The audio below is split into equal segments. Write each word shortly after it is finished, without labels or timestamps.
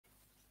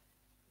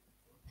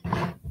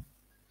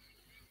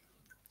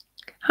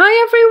Hi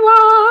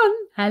everyone.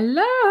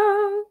 Hello.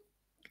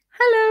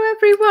 Hello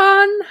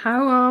everyone.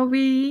 How are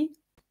we?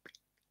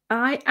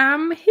 I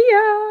am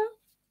here.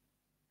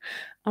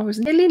 I was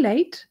nearly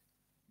late,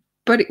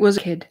 but it was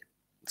a kid.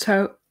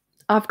 So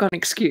I've got an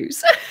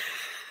excuse.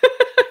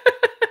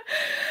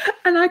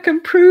 And I can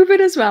prove it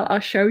as well.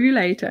 I'll show you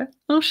later.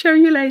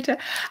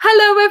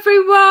 Hello,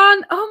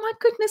 everyone. Oh, my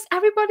goodness.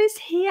 Everybody's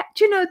here.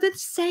 Do you know the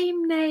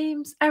same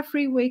names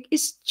every week?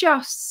 It's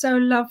just so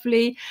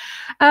lovely.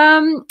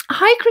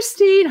 Hi,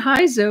 Christine.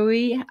 Hi,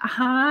 Zoe.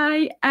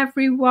 Hi,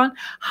 everyone.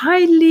 Hi,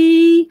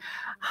 Lee.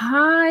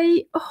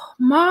 Hi. Oh,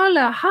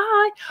 Marla.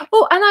 Hi.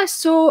 Oh, and I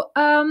saw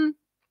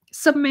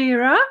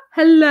Samira.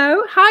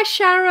 Hello. Hi,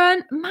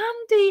 Sharon.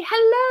 Mandy.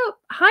 Hello.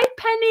 Hi,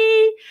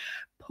 Penny.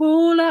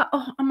 Paula,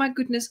 oh my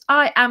goodness,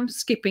 I am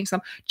skipping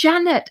some.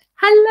 Janet,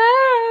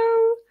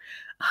 hello.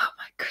 Oh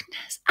my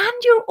goodness, and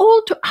you're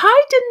all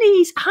hi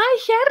Denise, hi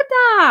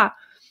Gerda.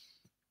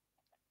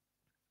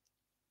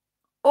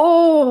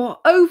 Oh,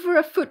 over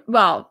a foot.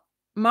 Well,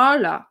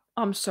 Marla,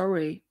 I'm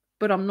sorry,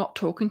 but I'm not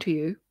talking to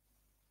you.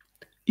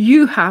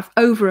 You have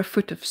over a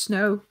foot of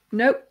snow.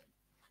 Nope,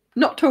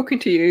 not talking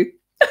to you.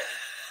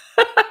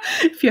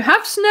 If you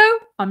have snow,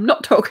 I'm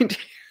not talking to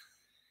you.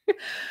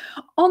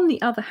 On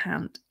the other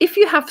hand, if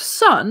you have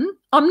sun,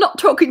 I'm not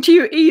talking to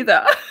you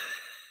either.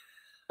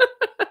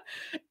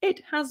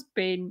 It has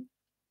been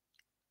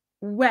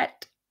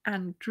wet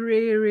and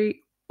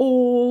dreary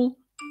all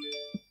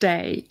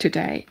day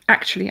today.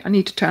 Actually, I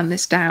need to turn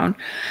this down.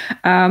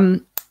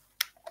 You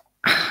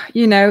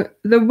know,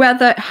 the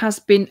weather has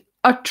been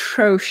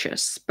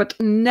atrocious, but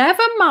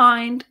never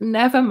mind,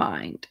 never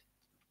mind.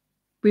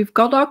 We've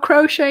got our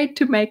crochet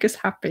to make us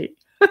happy.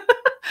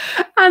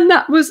 And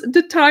that was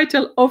the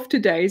title of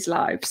today's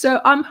live.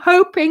 So I'm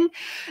hoping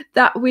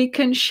that we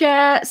can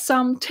share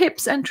some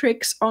tips and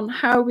tricks on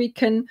how we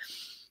can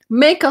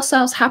make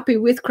ourselves happy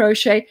with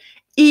crochet,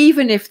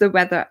 even if the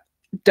weather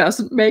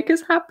doesn't make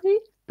us happy.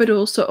 But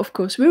also, of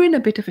course, we're in a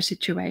bit of a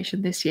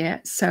situation this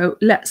year. So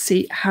let's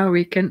see how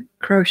we can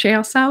crochet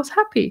ourselves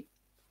happy.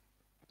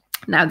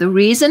 Now, the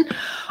reason,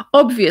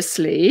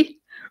 obviously,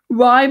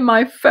 why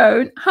my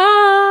phone,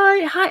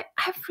 hi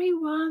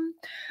everyone,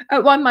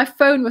 why my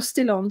phone was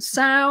still on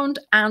sound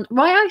and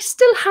why I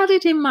still had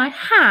it in my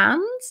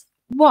hands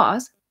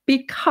was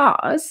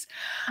because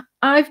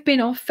I've been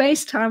on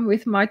FaceTime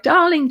with my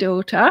darling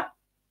daughter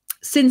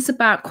since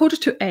about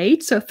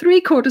 7:45, so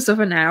 3/4 of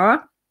an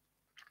hour,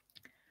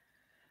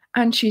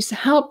 and she's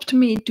helped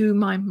me do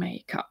my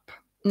makeup.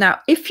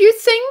 Now, if you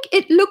think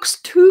it looks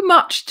too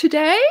much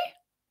today,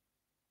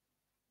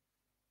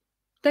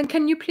 then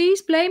can you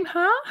please blame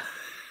her?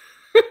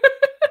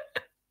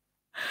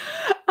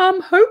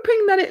 I'm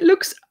hoping that it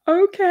looks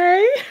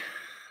okay.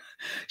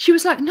 She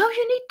was like, no,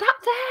 you need that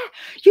there.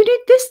 You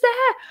need this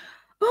there.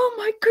 Oh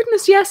my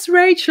goodness. Yes,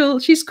 Rachel.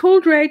 She's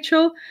called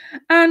Rachel.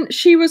 And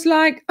she was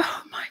like,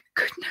 oh my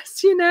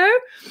goodness, you know.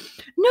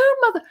 No,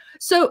 mother.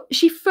 So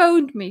she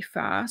phoned me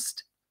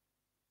first.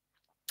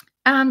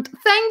 And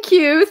thank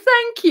you.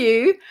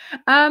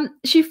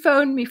 She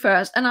phoned me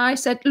first and I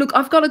said, look,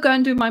 I've got to go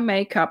and do my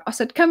makeup. I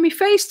said, can we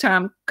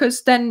FaceTime?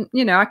 Because then,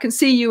 you know, I can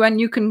see you and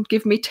you can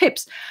give me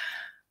tips.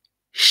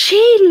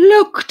 She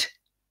looked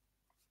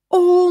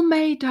all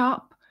made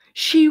up.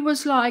 She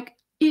was like,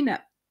 you know,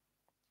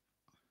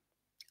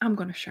 I'm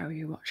going to show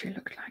you what she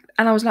looked like.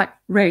 And I was like,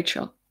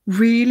 Rachel,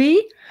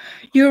 really?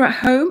 You're at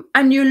home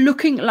and you're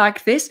looking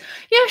like this?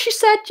 Yeah, she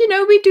said, you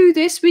know, we do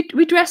this. We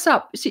dress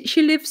up.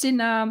 She lives in...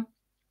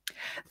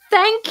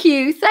 Thank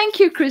you,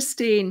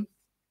 Christine.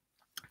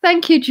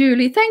 Thank you,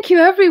 Julie. Thank you,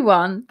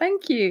 everyone.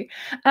 Thank you.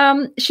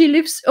 She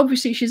lives,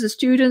 obviously, she's a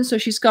student, so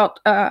she's got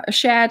a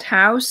shared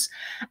house.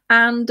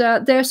 And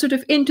they're sort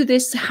of into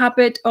this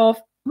habit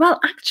of,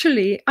 well,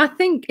 actually, I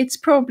think it's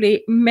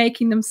probably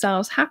making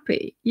themselves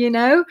happy, you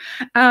know?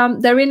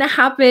 They're in a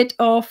habit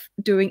of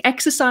doing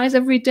exercise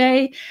every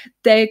day.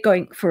 They're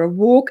going for a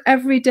walk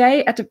every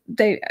day.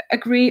 They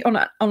agree on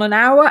an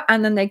hour,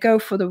 and then they go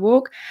for the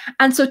walk.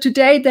 And so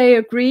today they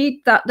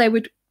agreed that they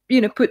would, you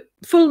know, put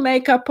full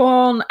makeup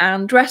on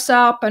and dress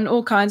up and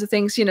all kinds of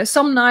things. You know,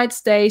 some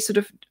nights they sort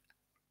of,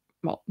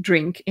 well,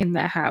 drink in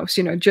their house,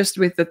 you know, just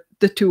with the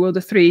 2 or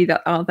the 3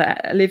 that are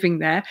there living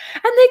there,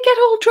 and they get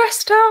all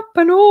dressed up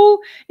and all,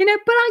 you know,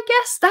 but I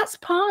guess that's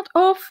part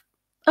of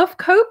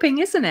coping,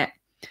 isn't it?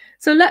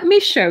 So let me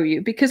show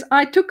you, because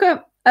I took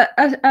a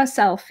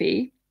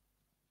selfie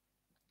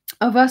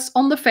of us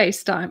on the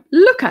FaceTime.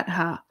 Look at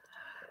her.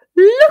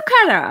 Look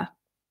at her.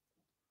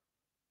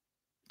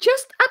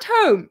 Just at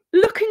home,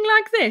 looking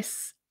like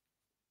this.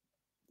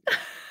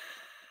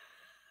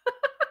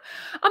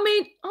 I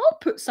mean, I'll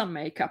put some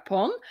makeup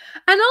on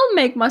and I'll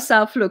make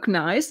myself look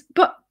nice,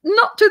 but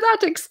not to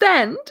that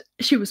extent.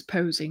 She was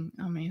posing.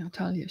 I mean, I'll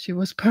tell you, she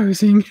was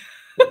posing.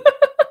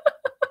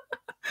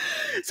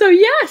 So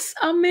yes,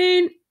 I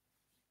mean,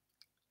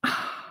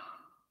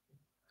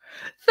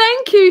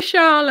 thank you,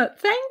 Charlotte.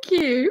 Thank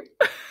you.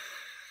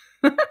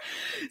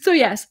 So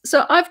yes,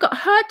 so I've got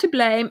her to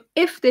blame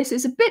if this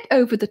is a bit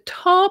over the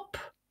top.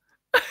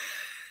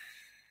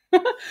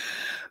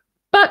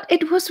 But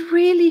it was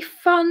really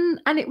fun,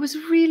 and it was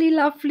really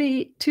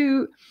lovely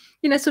to,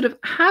 sort of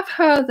have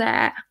her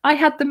there. I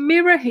had the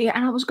mirror here,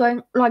 and I was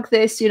going like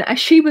this, as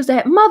she was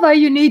there. Mother,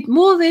 you need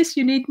more this,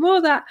 you need more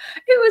that.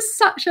 It was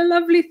such a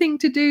lovely thing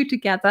to do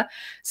together.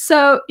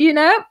 So,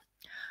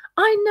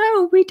 I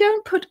know we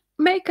don't put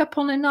makeup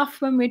on enough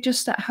when we're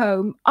just at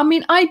home. I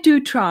mean, I do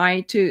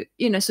try to,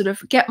 sort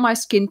of get my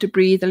skin to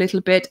breathe a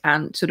little bit.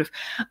 And sort of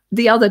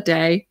the other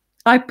day,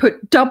 I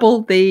put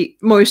double the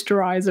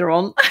moisturizer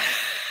on.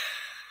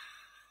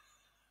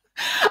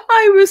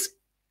 I was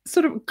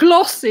sort of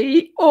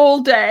glossy all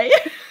day.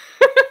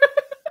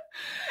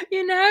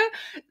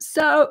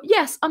 So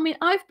yes, I mean,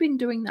 I've been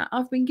doing that.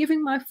 I've been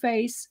giving my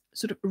face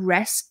sort of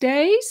rest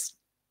days.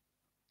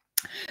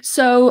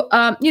 So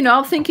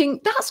I'm thinking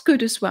that's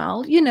good as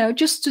well,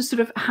 just to sort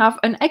of have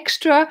an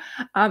extra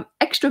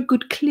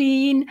good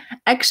clean,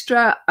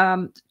 extra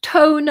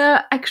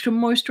toner, extra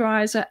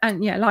moisturizer.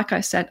 And yeah, like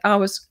I said, I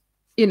was,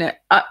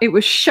 it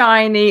was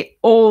shiny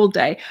all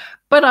day,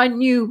 but I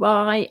knew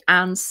why.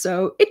 And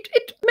so it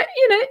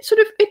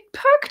it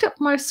perked up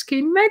my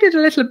skin, made it a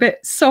little bit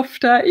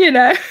softer, and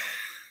I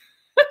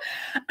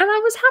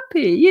was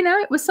happy.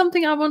 It was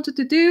something I wanted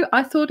to do.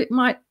 I thought it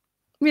might,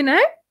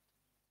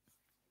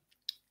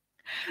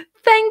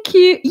 Thank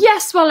you.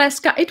 Yes,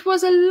 Valeska, it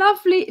was a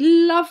lovely,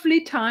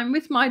 lovely time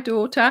with my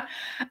daughter.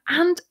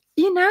 And,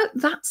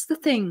 that's the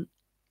thing.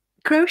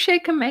 Crochet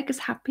can make us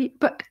happy,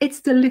 but it's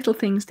the little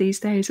things these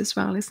days as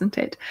well, isn't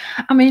it?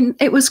 I mean,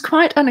 it was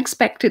quite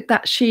unexpected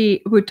that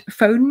she would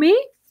phone me.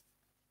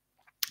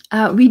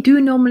 We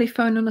do normally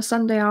phone on a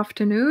Sunday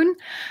afternoon,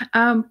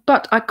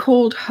 but I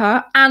called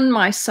her and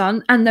my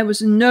son, and there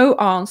was no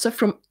answer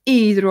from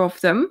either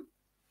of them.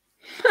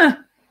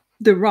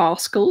 The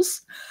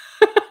rascals.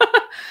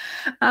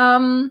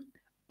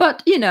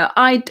 But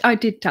I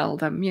did tell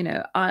them,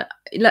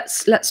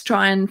 let's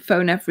try and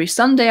phone every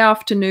Sunday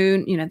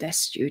afternoon. They're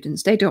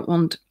students, they don't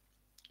want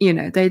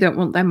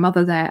their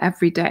mother there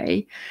every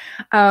day,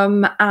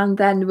 and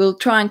then we'll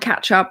try and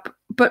catch up,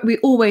 but we're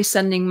always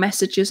sending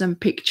messages and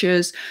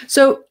pictures.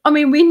 So I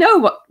mean, we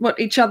know what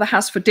each other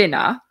has for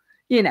dinner,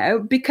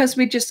 because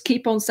we just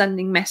keep on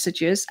sending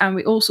messages, and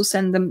we also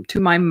send them to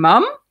my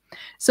mum.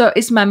 So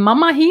is my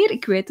mama here?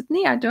 Ik weet het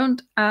niet. I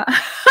don't.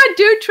 I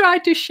do try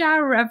to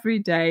shower every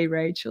day,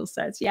 Rachel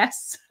says.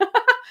 Yes.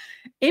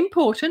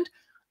 Important.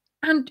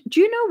 And do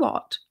you know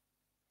what?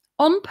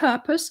 On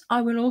purpose,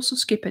 I will also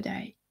skip a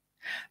day,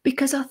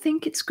 because I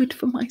think it's good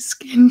for my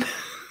skin.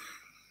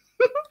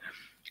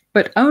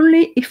 But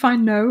only if I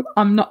know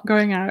I'm not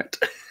going out.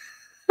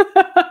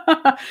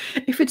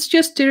 If it's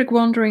just Dirk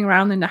wandering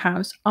around in the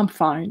house, I'm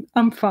fine.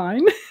 I'm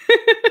fine.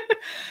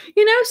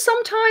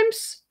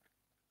 Sometimes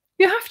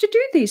you have to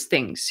do these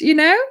things,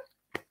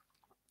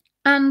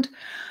 and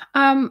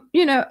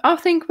I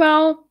think,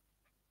 well,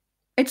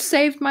 it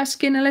saved my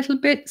skin a little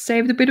bit,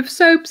 saved a bit of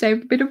soap,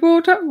 saved a bit of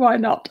water, why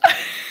not?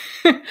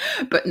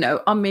 But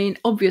no, I mean,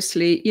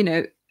 obviously,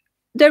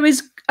 there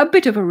is a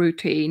bit of a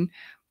routine,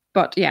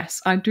 but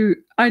yes, I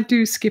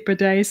do skip a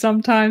day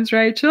sometimes,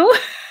 Rachel.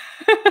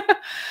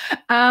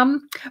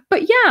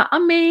 But yeah, I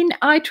mean,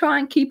 I try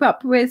and keep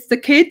up with the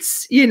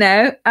kids,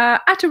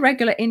 at a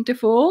regular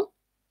interval.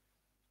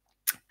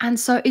 And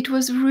so it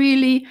was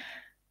really,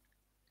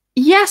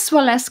 yes,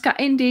 Valeska,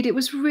 indeed, it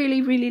was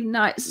really, really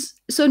nice.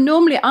 So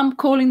normally I'm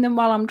calling them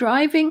while I'm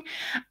driving,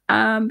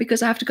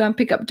 because I have to go and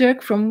pick up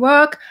Dirk from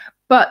work.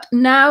 But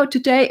now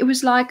today it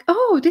was like,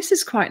 oh, this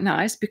is quite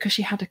nice, because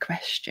she had a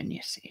question,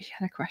 you see. She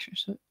had a question.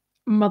 So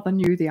mother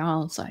knew the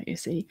answer, you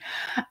see.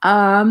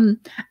 And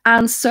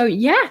so,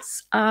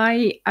 yes,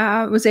 I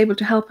was able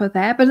to help her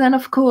there. But then,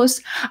 of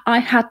course, I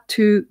had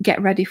to get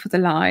ready for the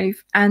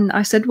live. And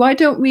I said, why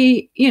don't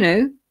we,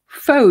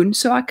 phone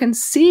so I can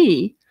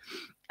see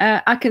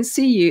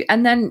you,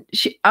 and then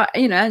she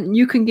and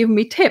you can give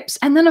me tips.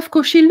 And then of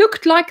course she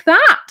looked like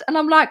that, and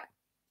I'm like,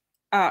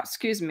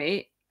 excuse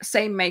me,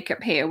 same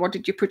makeup here, what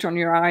did you put on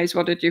your eyes,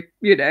 what did you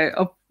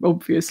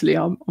obviously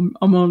I'm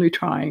only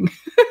trying.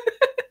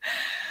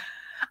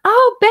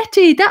 Oh,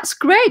 Betty, that's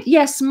great.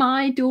 Yes,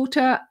 my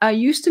daughter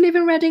used to live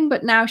in Reading,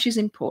 but now she's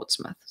in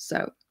Portsmouth,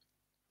 so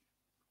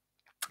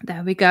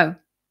there we go.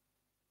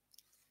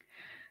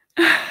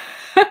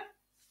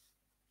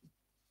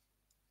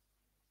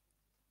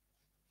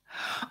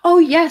 Oh,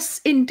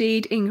 yes,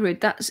 indeed, Ingrid.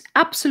 That's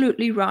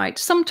absolutely right.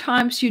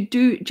 Sometimes you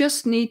do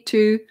just need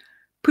to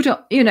put on,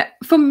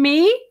 for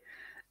me,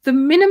 the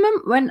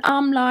minimum when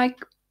I'm like,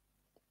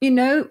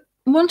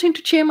 wanting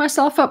to cheer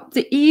myself up,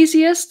 the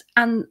easiest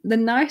and the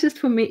nicest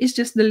for me is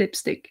just the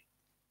lipstick.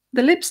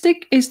 The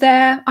lipstick is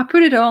there, I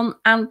put it on,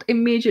 and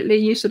immediately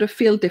you sort of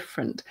feel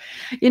different.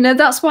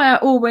 That's why I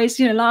always,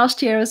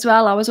 last year as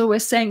well, I was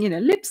always saying,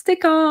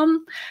 lipstick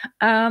on.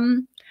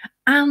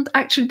 And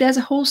actually, there's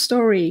a whole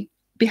story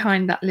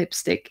behind that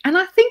lipstick. And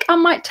I think I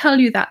might tell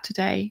you that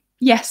today.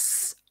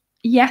 Yes,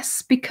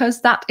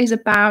 because that is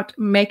about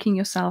making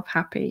yourself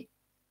happy.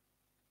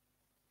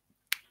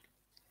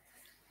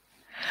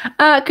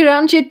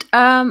 Karanjit,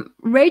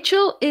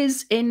 Rachel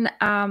is in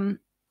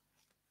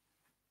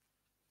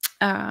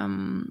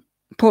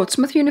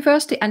Portsmouth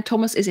University, and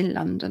Thomas is in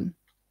London.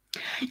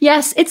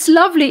 Yes, it's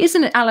lovely,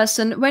 isn't it,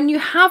 Alison, when you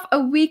have a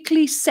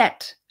weekly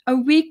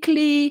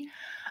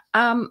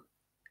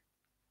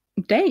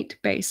date,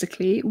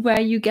 basically,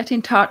 where you get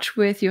in touch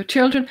with your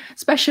children,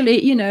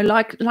 especially, you know,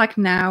 like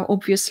now,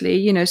 obviously,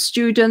 you know,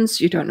 students,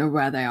 you don't know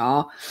where they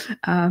are.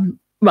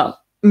 Well,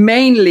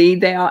 mainly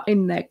they are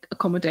in their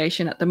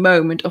accommodation at the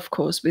moment, of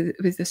course,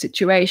 with the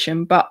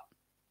situation, but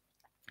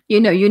you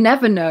know, you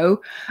never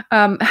know.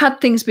 Had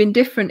things been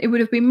different, it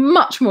would have been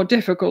much more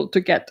difficult to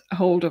get a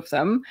hold of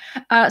them.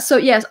 So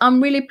yes,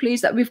 I'm really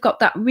pleased that we've got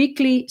that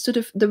weekly, sort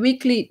of the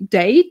weekly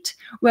date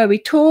where we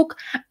talk,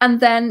 and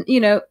then, you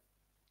know,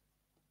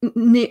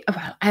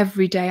 well,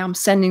 every day I'm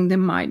sending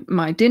them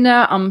my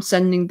dinner, I'm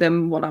sending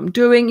them what I'm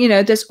doing, you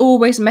know, there's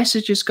always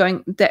messages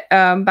going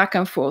back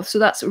and forth. So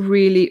that's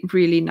really,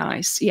 really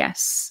nice.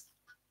 Yes.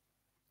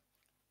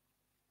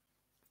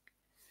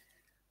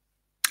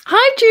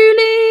 Hi,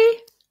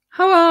 Julie.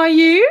 How are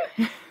you?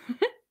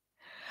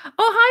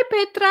 Oh, hi,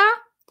 Petra.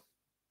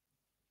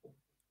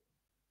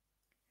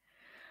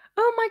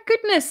 Oh, my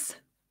goodness.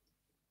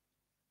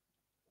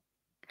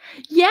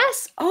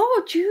 Yes.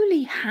 Oh,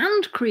 Julie,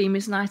 hand cream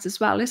is nice as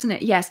well, isn't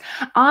it? Yes.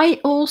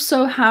 I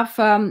also have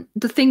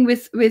the thing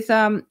with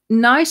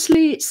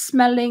nicely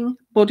smelling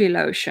body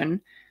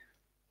lotion.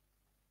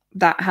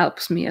 That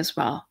helps me as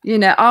well. You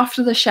know,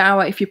 after the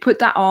shower, if you put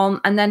that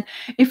on, and then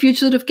if you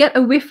sort of get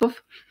a whiff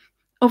of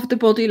the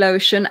body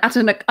lotion at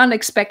an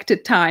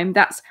unexpected time,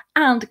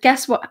 and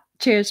guess what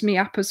cheers me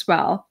up as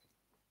well?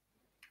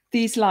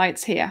 These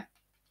lights here.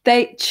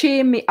 They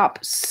cheer me up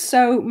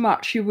so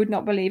much, you would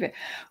not believe it.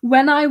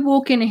 When I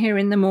walk in here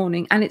in the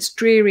morning and it's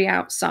dreary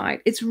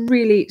outside, it's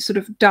really sort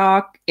of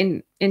dark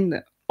in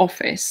the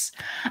office,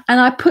 and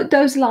I put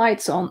those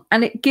lights on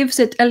and it gives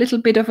it a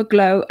little bit of a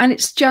glow, and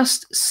it's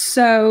just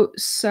so,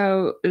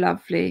 so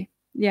lovely.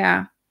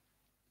 Yeah.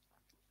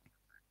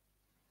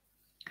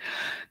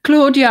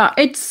 Claudia,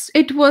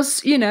 it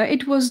was, you know,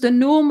 it was the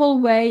normal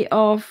way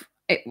of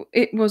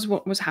it was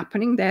what was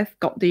happening. They've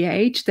got the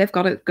age, they've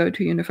got to go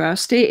to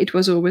university. It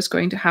was always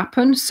going to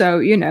happen. So,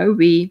 you know,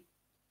 we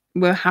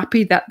were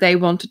happy that they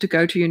wanted to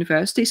go to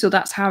university. So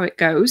that's how it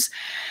goes.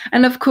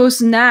 And of course,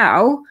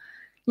 now,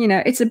 you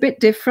know, it's a bit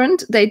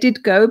different. They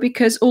did go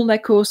because all their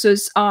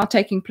courses are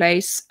taking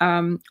place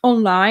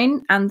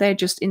online, and they're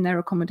just in their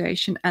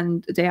accommodation,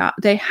 and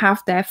they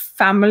have their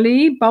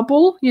family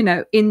bubble, you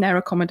know, in their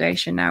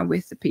accommodation now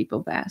with the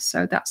people there.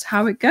 So that's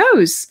how it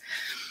goes.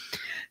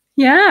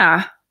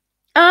 Yeah.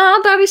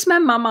 Daar is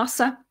mijn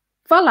mama's.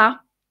 Voila.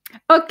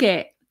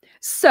 Okay.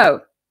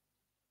 So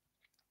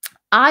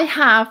I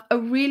have a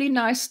really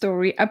nice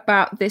story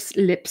about this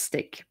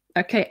lipstick.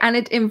 Okay. And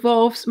it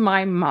involves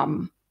my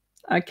mum.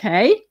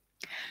 Okay,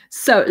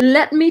 so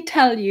let me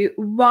tell you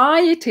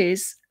why it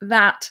is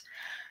that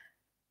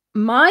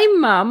my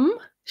mum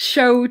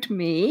showed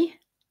me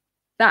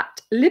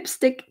that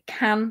lipstick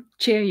can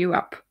cheer you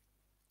up,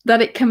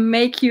 that it can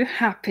make you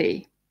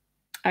happy.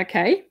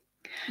 Okay,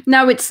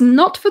 now it's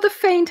not for the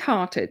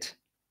faint-hearted.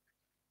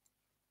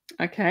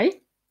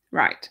 Okay,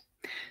 right.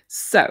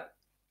 So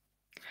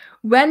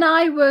when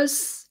I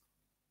was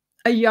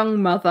a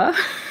young mother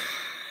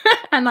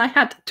and I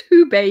had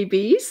 2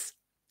 babies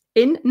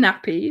in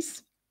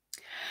nappies,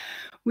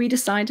 we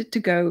decided to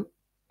go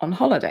on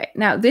holiday.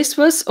 Now, this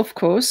was, of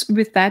course,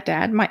 with their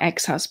dad, my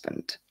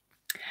ex-husband.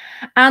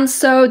 And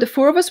so the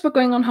 4 of us were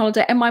going on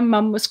holiday, and my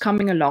mum was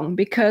coming along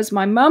because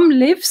my mum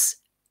lives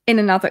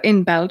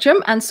in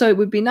Belgium. And so it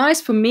would be nice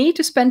for me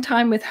to spend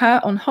time with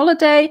her on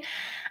holiday.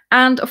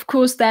 And of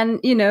course, then,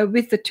 you know,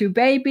 with the 2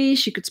 babies,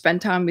 she could spend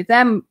time with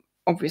them.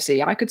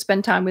 Obviously, I could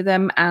spend time with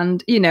them,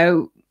 and, you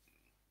know,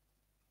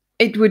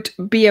 it would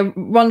be a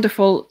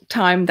wonderful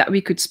time that we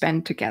could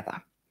spend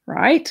together.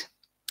 Right?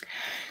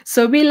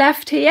 So we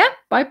left here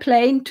by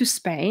plane to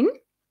Spain.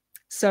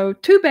 So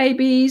 2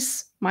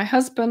 babies, my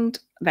husband,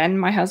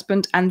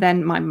 and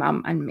then my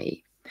mum and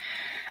me.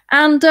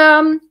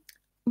 And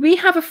we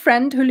have a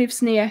friend who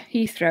lives near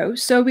Heathrow,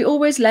 so we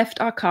always left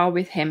our car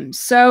with him.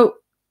 So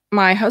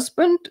my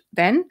husband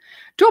then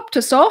dropped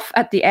us off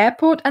at the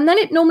airport, and then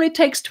it normally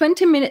takes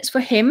 20 minutes for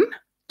him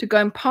to go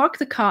and park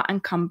the car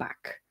and come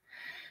back.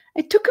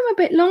 It took him a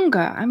bit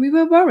longer, and we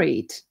were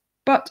worried,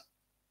 but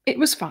it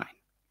was fine.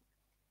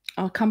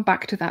 I'll come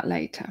back to that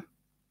later.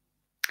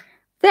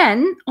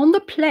 Then on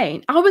the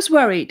plane, I was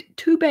worried.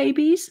 2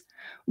 babies,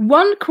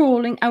 1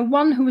 crawling and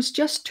 1 who was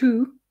just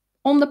 2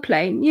 on the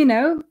plane. You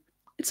know,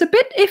 it's a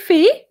bit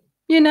iffy,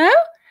 you know.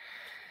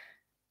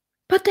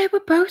 But they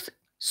were both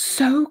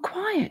so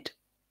quiet.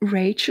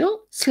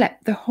 Rachel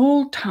slept the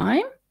whole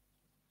time.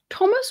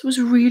 Thomas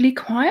was really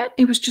quiet.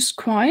 He was just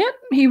quiet.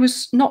 He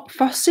was not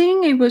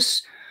fussing. He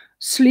was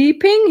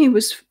sleeping.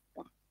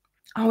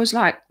 I was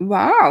like,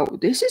 wow,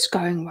 this is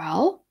going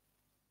well.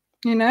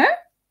 You know,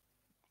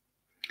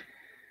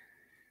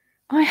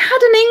 I had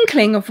an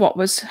inkling of what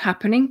was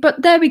happening,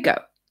 but there we go.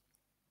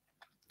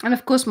 And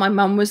of course, my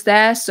mum was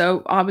there,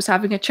 so I was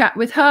having a chat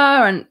with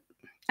her. And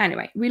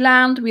anyway, we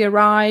land, we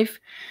arrive,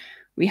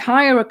 we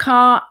hire a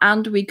car,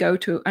 and we go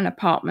to an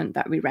apartment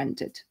that we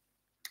rented.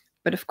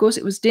 But of course,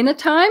 it was dinner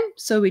time,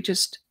 so we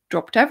just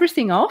dropped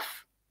everything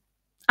off.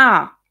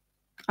 Ah,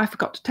 I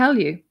forgot to tell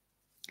you.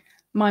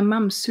 My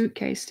mum's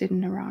suitcase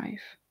didn't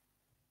arrive.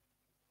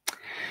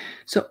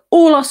 So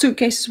all our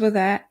suitcases were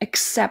there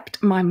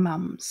except my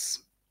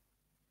mum's.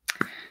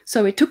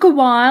 So it took a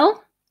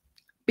while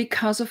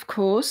because, of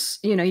course,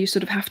 you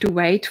sort of have to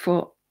wait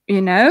for,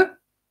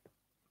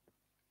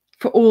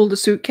 for all the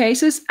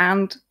suitcases,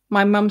 and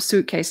my mum's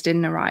suitcase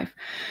didn't arrive.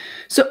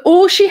 So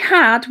all she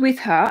had with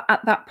her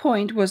at that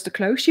point was the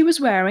clothes she was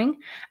wearing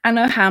and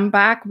her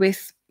handbag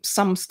with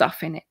some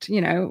stuff in it,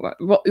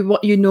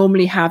 what you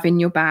normally have in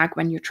your bag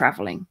when you're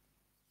traveling.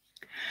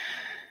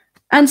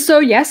 And so,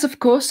 yes, of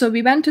course, so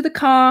we went to the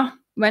car,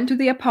 went to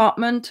the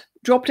apartment,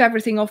 dropped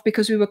everything off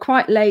because we were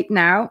quite late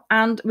now,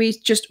 and we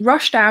just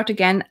rushed out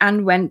again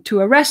and went to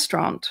a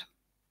restaurant.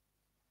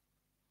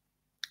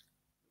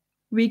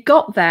 We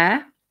got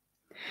there,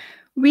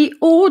 we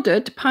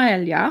ordered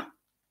paella,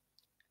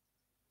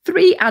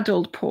 3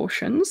 adult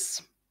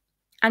portions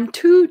and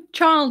 2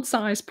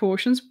 child-sized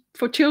portions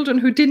for children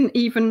who didn't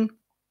even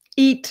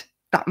eat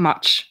that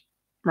much,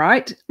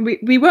 right?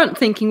 We weren't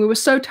thinking, we were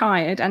so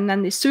tired, and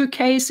then this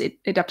suitcase,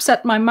 it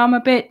upset my mum a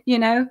bit,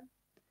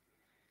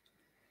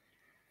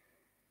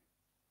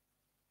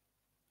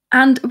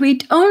 And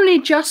we'd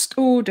only just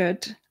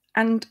ordered,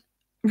 and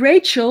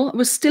Rachel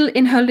was still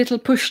in her little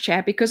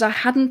pushchair because I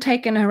hadn't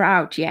taken her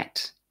out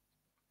yet.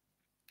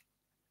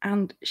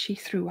 And she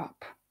threw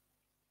up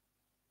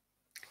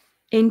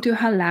into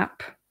her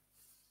lap.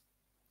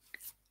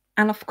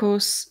 And of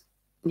course,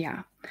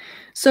 yeah.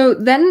 So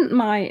then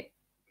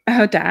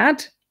her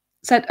dad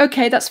said,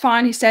 okay, that's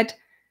fine. He said,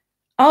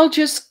 I'll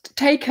just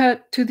take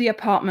her to the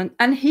apartment.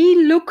 And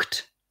he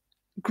looked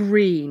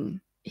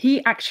green.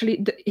 He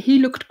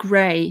looked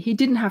gray. He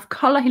didn't have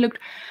color.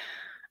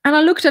 And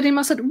I looked at him.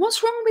 I said,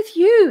 what's wrong with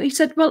you? He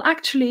said, well,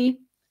 actually,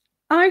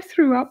 I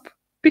threw up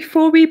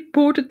before we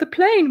boarded the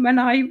plane when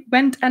I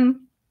went and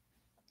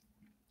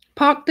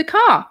parked the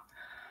car.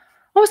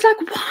 I was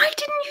like, why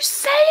didn't you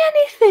say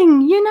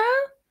anything,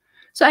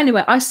 So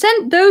anyway, I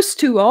sent those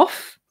 2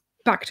 off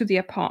back to the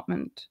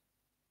apartment.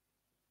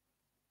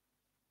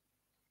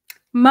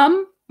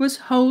 Mum was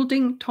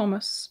holding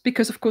Thomas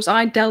because, of course,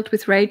 I dealt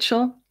with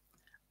Rachel.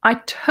 I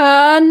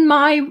turn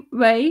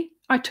away,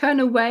 I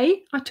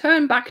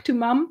turn back to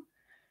Mum.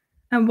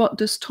 And what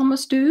does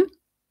Thomas do?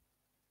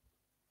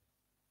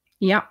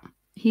 Yeah,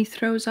 he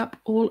throws up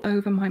all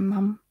over my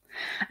mum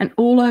and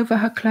all over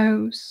her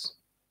clothes.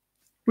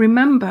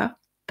 Remember,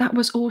 that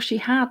was all she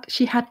had.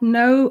 She had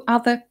no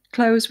other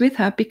clothes with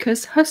her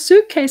because her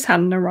suitcase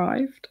hadn't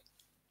arrived.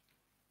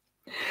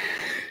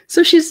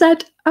 So she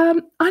said,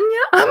 Anja,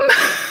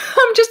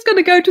 I'm just going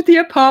to go to the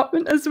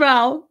apartment as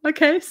well.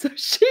 Okay, so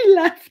she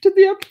left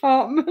the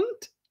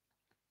apartment.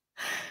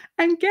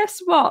 And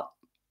guess what?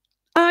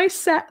 I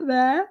sat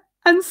there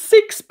and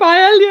 6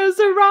 paellas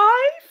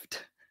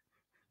arrived.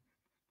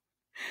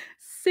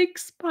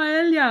 6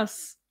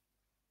 paellas.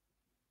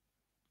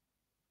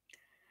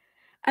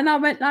 And I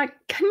went like,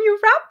 can you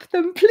wrap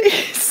them,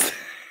 please?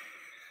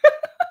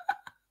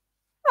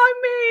 I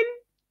mean,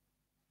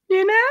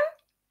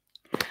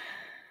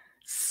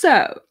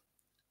 So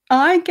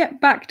I get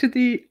back to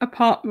the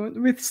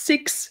apartment with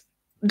 6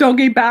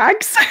 doggy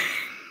bags.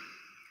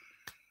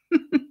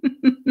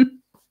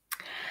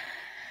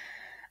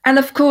 And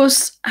of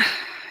course,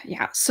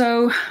 yeah,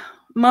 so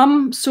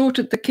Mum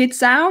sorted the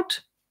kids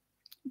out.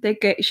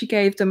 She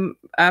gave them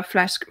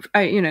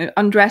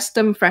undressed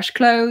them, fresh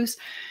clothes.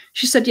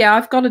 She said, yeah,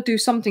 I've got to do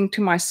something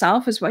to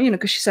myself as well,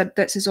 because she said,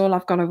 this is all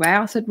I've got to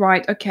wear. I said,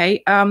 right,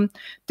 okay.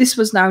 This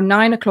was now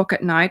 9 o'clock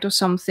at night or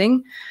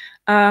something.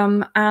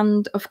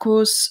 And of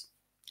course,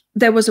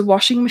 there was a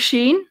washing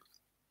machine.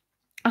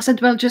 I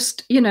said, well,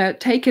 just,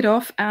 take it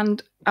off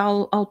and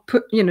I'll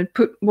put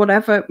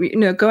whatever,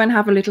 go and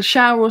have a little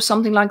shower or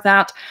something like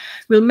that.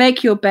 We'll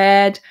make your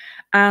bed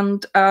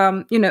and,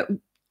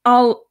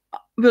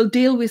 we'll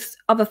deal with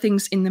other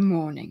things in the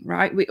morning,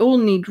 right? We all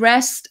need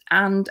rest,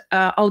 and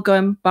I'll go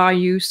and buy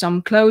you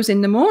some clothes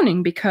in the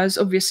morning because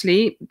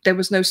obviously there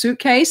was no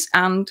suitcase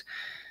and,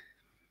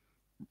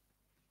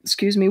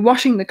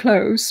 washing the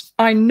clothes,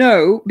 I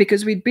know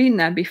because we'd been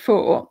there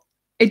before,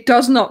 it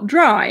does not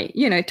dry.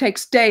 It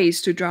takes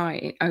days to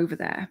dry over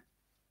there.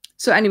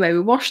 So anyway, we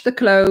washed the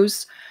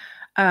clothes.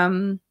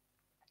 I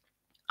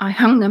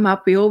hung them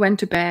up. We all went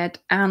to bed.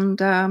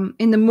 And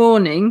in the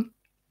morning,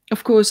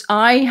 of course,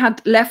 I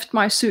had left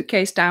my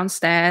suitcase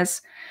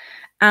downstairs,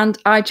 and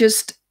I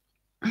just,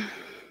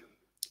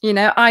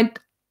 I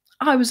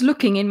was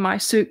looking in my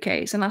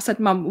suitcase and I said,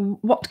 Mum,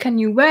 what can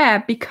you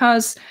wear?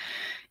 Because,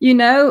 we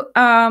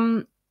don't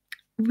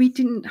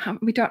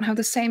have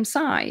the same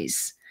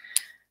size.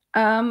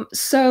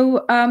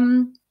 So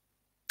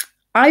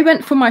I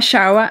went for my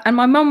shower and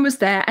my mum was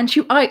there, and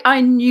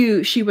I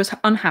knew she was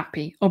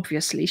unhappy.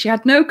 Obviously, she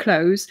had no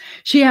clothes.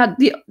 She had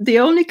the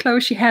only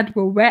clothes she had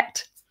were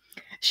wet.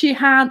 She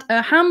had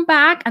a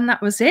handbag and that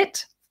was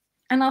it.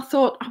 And I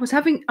thought I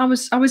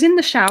was in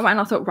the shower,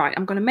 and I thought, right,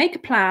 I'm going to make a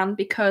plan,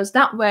 because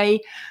that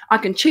way I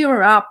can cheer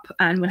her up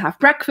and we'll have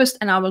breakfast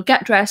and I will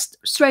get dressed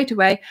straight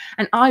away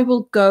and I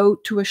will go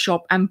to a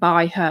shop and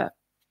buy her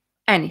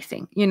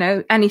anything,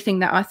 anything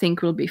that I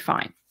think will be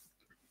fine.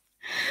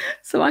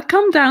 So I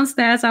come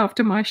downstairs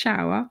after my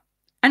shower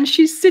and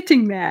she's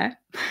sitting there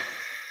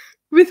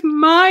with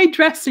my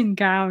dressing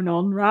gown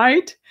on,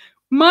 right?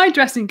 My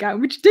dressing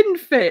gown, which didn't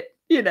fit,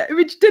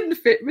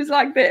 was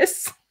like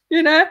this,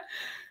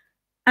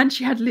 and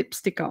she had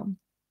lipstick on.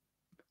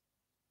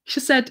 She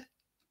said,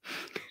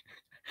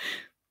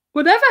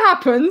 whatever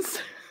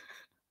happens,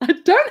 I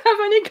don't have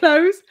any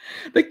clothes.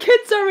 The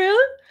kids are ill.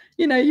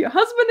 Your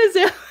husband is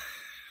ill.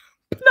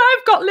 But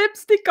I've got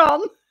lipstick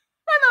on. And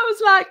I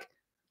was like,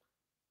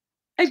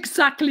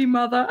 exactly,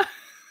 mother.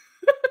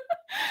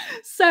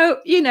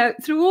 So,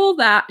 through all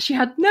that, she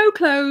had no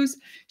clothes.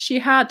 She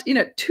had,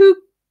 2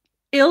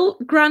 ill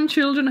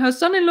grandchildren. Her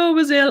son-in-law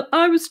was ill.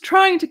 I was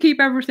trying to keep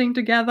everything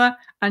together.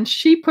 And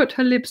she put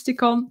her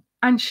lipstick on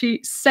and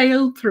she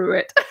sailed through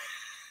it.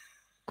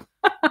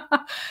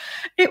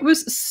 It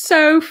was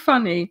so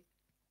funny.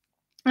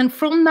 And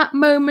from that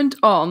moment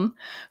on,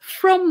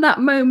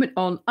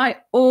 I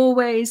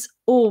always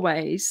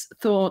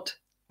thought,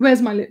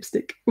 where's my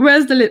lipstick?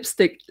 Where's the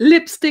lipstick?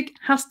 Lipstick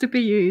has to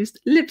be used.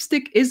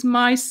 Lipstick is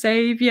my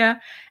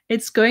savior.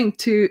 It's going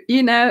to,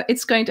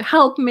 it's going to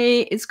help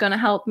me. It's going to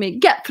help me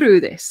get through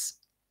this.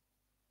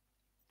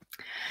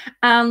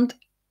 And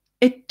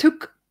it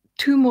took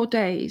 2 more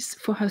days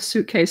for her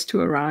suitcase to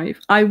arrive.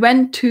 I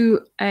went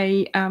to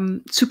a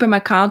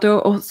supermercado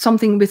or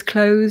something with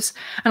clothes,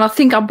 and I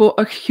think I bought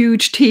a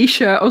huge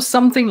t-shirt or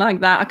something like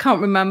that. I can't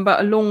remember.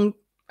 I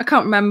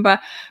can't remember.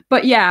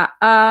 But yeah,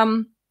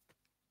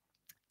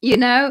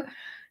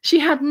 she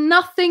had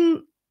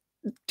nothing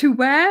to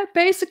wear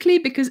basically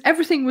because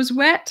everything was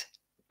wet,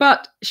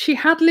 but she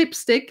had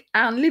lipstick,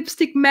 and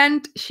lipstick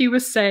meant she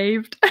was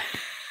saved.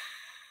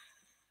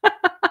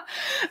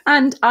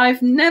 And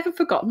I've never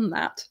forgotten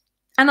that.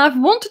 And I've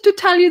wanted to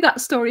tell you that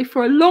story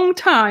for a long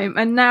time,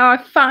 and now I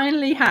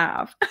finally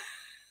have.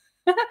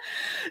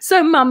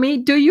 So, Mummy,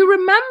 do you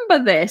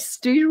remember this?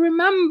 Do you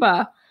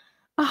remember?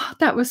 Oh,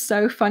 that was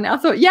so funny. I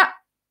thought, yeah,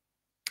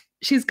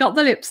 she's got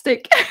the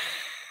lipstick.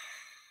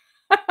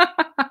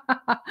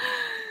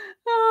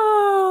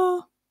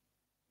 Oh.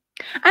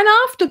 And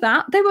after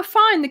that, they were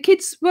fine. The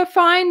kids were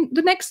fine.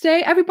 The next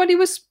day, everybody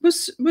was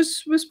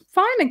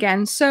fine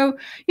again. So,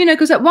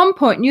 because at one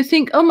point you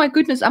think, oh my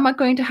goodness, am I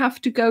going to have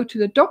to go to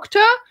the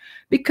doctor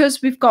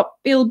because we've got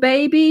ill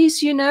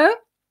babies, No,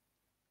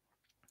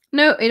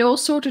 it all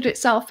sorted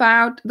itself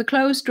out. The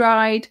clothes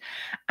dried,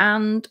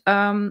 and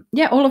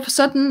yeah, all of a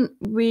sudden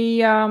we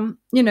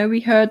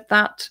heard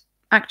that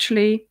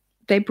actually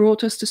they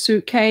brought us the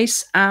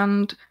suitcase,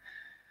 and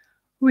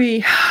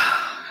we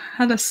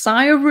had a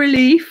sigh of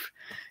relief.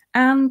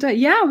 And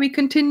yeah, we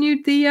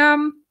continued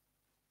the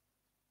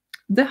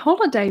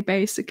holiday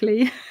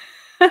basically.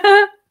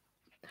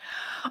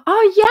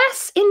 Oh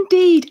yes,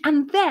 indeed.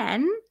 And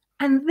then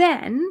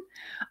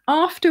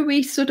after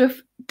we sort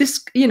of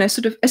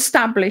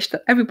established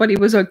that everybody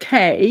was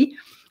okay,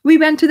 we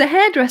went to the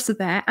hairdresser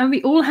there and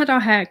we all had our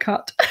hair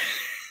cut.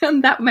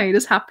 And that made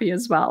us happy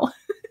as well.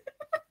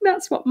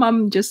 That's what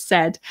Mum just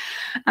said.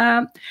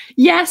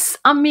 Yes,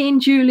 I mean,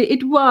 Julie,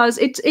 it was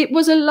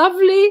a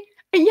lovely,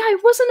 yeah,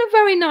 it wasn't a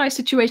very nice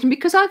situation,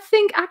 because I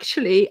think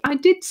actually I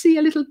did see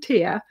a little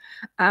tear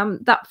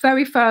that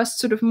very first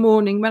sort of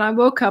morning when I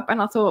woke up,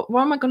 and I thought,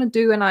 what am I going to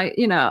do? And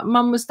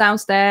Mum was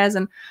downstairs,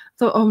 and I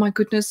thought, oh my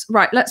goodness,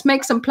 right, let's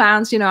make some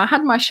plans. I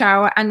had my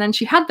shower, and then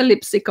she had the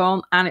lipstick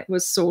on, and it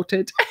was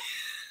sorted.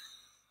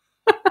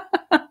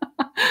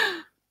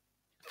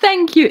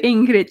 Thank you,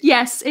 Ingrid.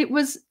 Yes, it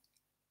was.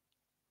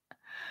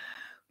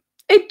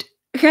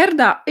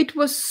 Gerda, it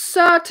was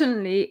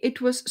certainly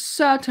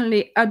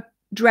a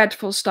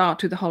dreadful start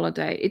to the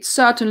holiday. It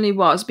certainly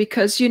was,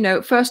 because,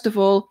 first of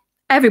all,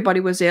 everybody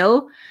was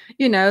ill,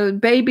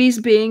 babies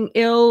being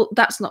ill,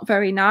 that's not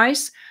very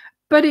nice.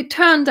 But it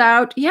turned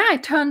out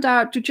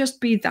to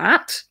just be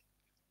that.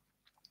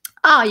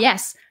 Ah,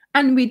 yes.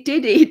 And we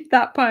did eat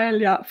that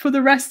paella for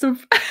the rest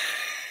of...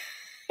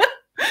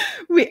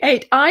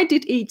 I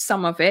did eat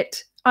some of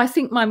it. I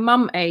think my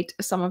mum ate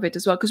some of it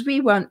as well, because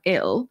we weren't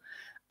ill.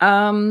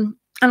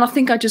 And I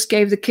think I just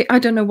gave the kid, I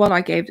don't know what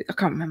I gave, I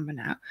can't remember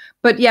now.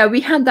 But yeah, we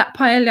had that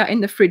paella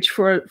in the fridge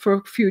for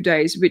a few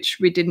days, which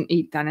we didn't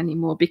eat then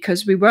anymore,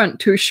 because we weren't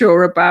too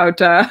sure about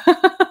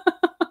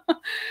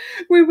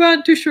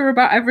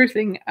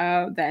everything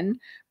then.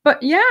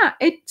 But yeah,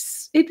 in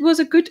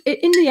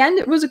the end,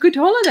 it was a good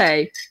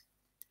holiday.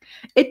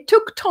 It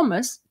took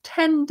Thomas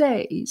 10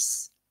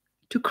 days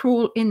to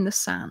crawl in the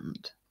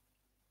sand.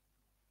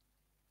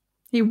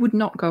 He would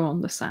not go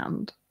on the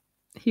sand.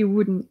 He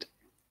wouldn't.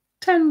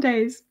 10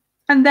 days.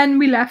 And then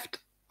we left.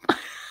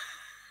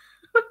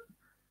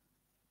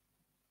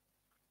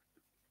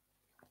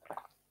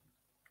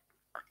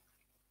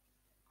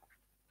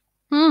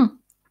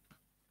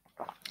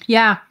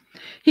 Yeah.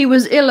 He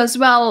was ill as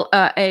well,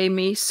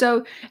 Amy.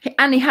 So,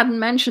 and he hadn't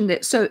mentioned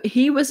it. So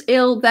he was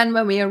ill then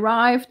when we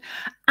arrived,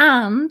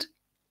 and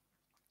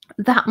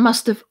that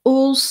must have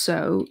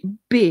also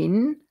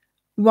been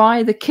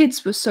why the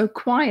kids were so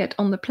quiet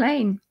on the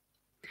plane,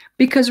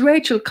 because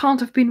Rachel can't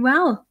have been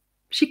well.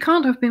 She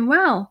can't have been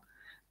well.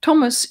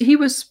 Thomas, he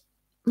was,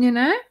 you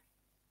know.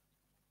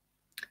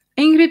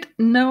 Ingrid,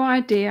 no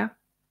idea.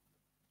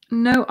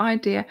 No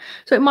idea.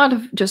 So it might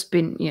have just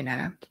been, you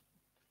know.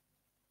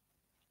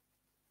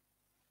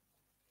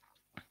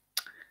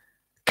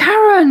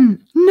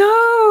 Karen,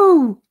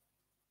 no!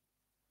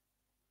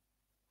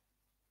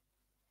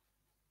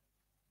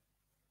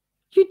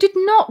 You did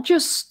not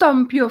just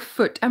stump your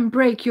foot and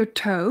break your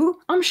toe.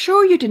 I'm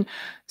sure you didn't.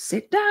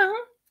 Sit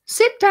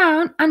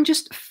down and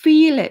just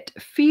feel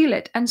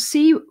it and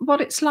see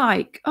what it's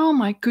like. Oh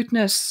my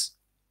goodness.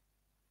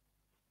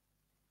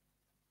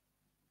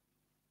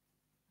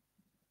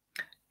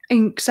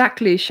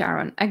 Exactly,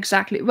 Sharon,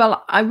 exactly.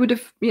 Well, I would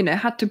have, you know,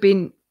 had to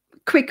been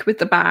quick with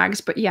the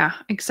bags, but yeah,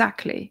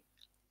 exactly.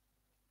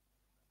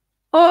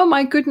 Oh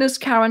my goodness,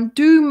 Karen,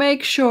 do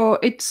make sure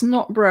it's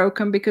not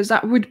broken, because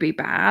that would be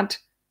bad.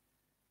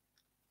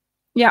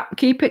 Yeah,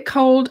 keep it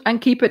cold and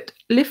keep it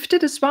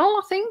lifted as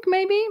well, I think,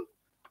 maybe.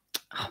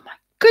 Oh my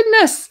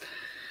goodness.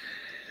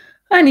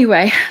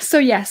 Anyway, so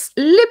yes,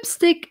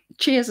 lipstick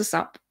cheers us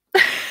up.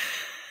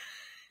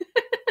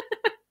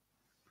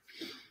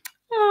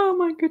 Oh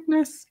my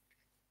goodness.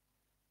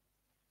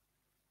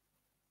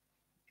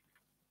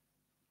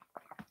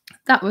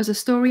 That was a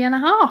story and a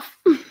half.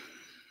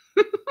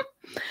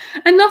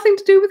 And nothing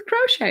to do with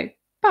crochet,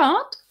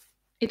 but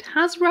it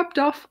has rubbed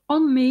off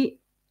on me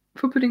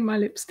for putting my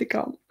lipstick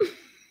on.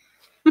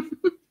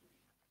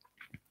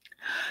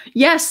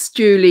 Yes,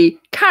 Julie.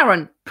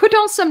 Karen, put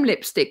on some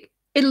lipstick.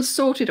 It'll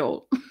sort it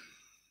all.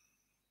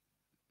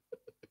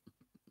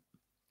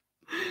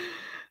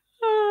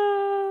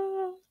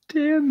 Oh,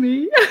 dear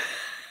me.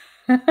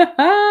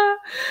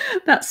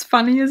 That's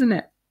funny, isn't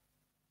it?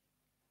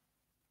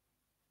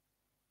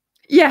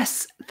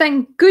 Yes,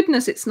 thank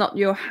goodness it's not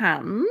your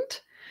hand,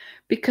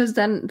 because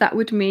then that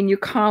would mean you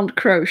can't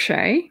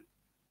crochet.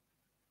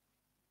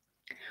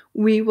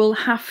 We will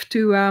have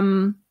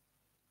to,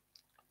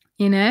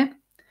 you know,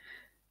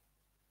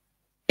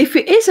 if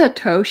it is her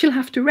toe, she'll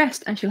have to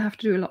rest and she'll have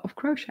to do a lot of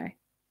crochet.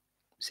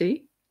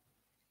 See?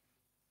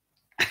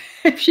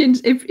 if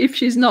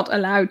she's not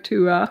allowed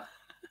to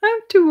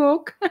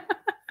walk.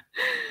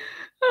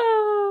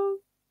 Oh.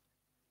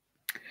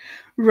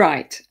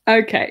 Right.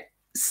 Okay.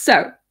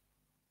 So,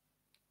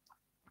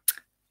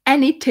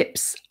 any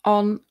tips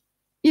on,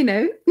 you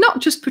know, not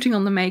just putting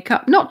on the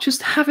makeup, not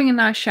just having a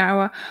nice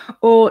shower,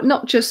 or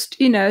not just,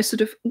 you know,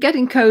 sort of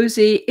getting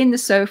cozy in the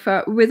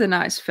sofa with a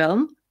nice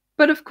film,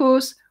 but of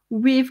course,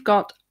 we've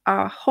got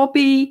our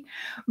hobby,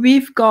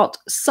 we've got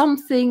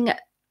something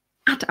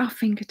at our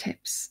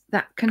fingertips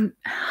that can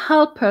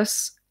help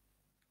us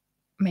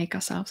make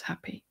ourselves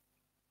happy.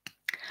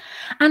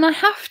 And I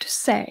have to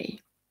say,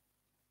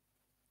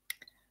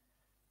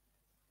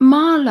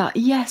 Marla,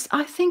 yes,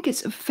 I think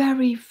it's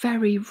very,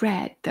 very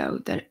red, though,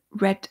 the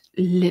red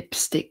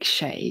lipstick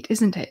shade,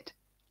 isn't it?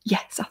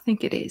 Yes, I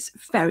think it is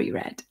very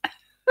red.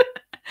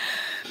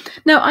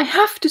 Now, I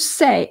have to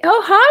say,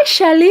 oh, hi,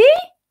 Shelley.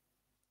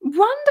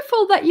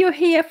 Wonderful that you're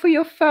here for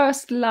your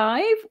first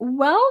live.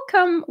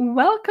 Welcome,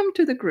 welcome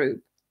to the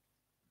group.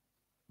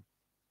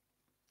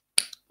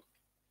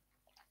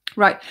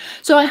 Right,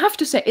 so I have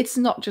to say, it's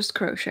not just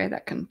crochet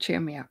that can cheer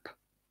me up.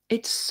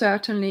 It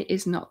certainly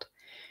is not.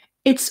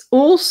 It's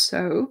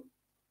also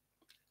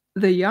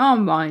the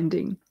yarn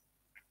winding.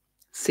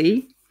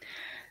 See?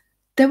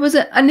 There was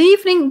an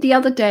evening the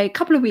other day, a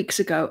couple of weeks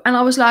ago, and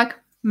I was like,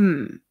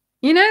 you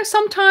know,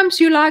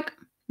 sometimes you're like,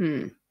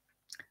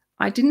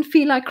 I didn't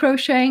feel like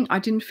crocheting. I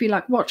didn't feel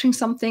like watching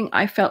something.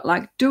 I felt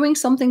like doing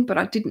something, but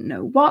I didn't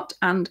know what.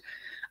 And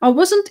I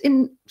wasn't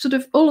in sort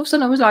of, all of a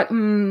sudden I was like,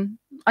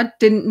 I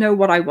didn't know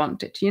what I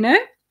wanted, you know?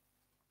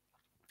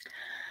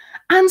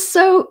 And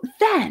so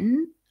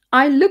then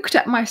I looked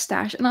at my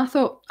stash and I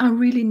thought, I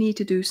really need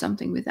to do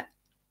something with that.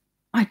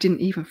 I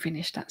didn't even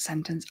finish that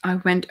sentence. I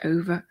went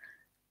over,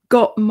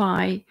 got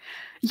my,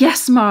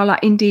 yes, Marla,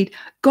 indeed,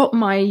 got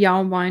my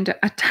yarn winder,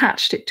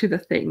 attached it to the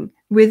thing.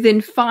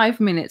 Within 5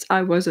 minutes,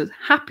 I was as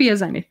happy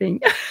as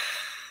anything.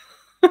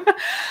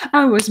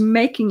 I was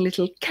making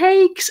little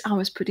cakes. I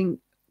was putting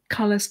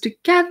colors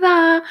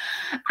together.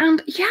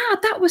 And yeah,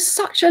 that was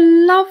such a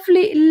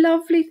lovely,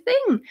 lovely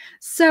thing.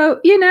 So,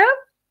 you know,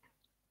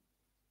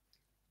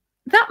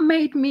 that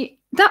made me,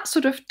 that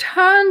sort of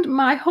turned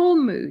my whole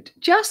mood.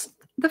 Just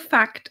the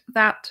fact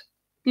that,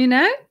 you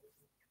know,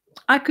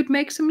 I could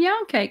make some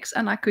yarn cakes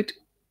and I could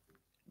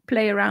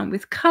play around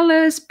with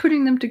colors,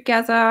 putting them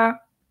together.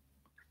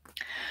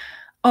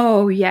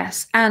 Oh,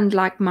 yes. And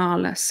like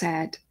Marla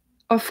said,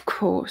 of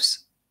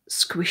course,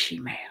 squishy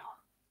mail.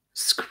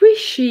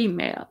 Squishy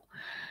mail.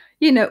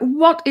 You know,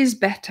 what is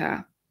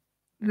better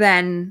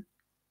than,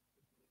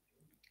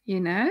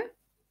 you know,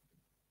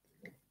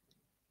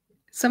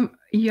 some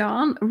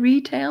yarn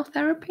retail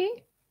therapy?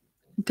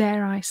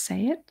 Dare I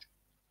say it?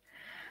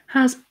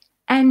 Has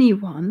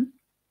anyone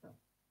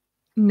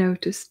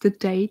noticed the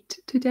date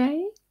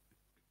today?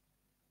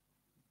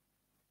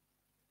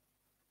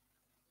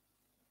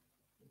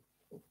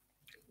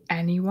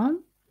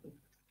 Anyone?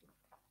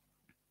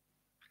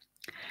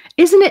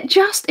 Isn't it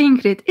just,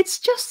 Ingrid? It's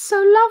just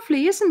so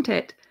lovely, isn't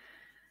it?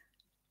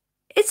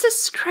 It's a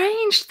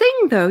strange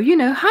thing, though. You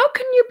know, how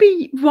can you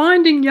be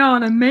winding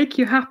yarn and make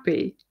you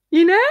happy?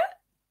 You know?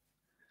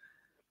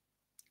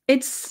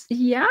 It's,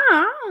 yeah.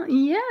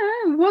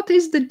 What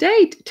is the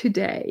date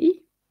today?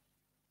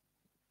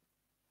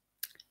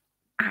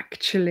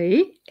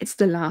 Actually, it's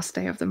the last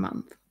day of the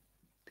month.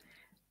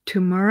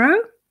 Tomorrow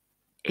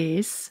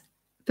is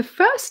the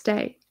first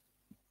day.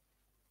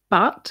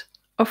 But,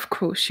 of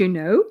course, you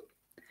know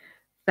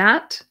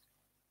that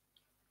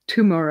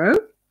tomorrow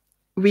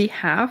we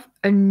have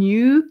a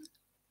new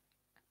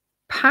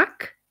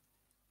pack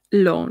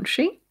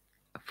launching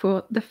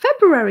for the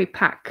February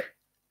pack.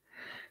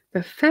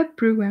 The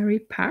February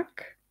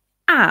pack.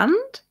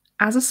 And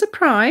as a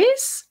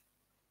surprise,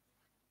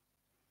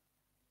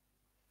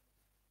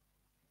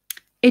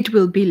 it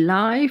will be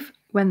live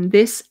when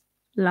this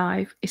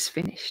live is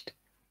finished.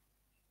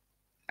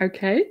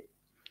 Okay?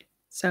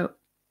 So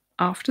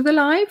after the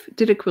live,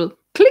 Dirk will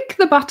click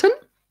the button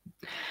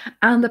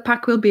and the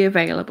pack will be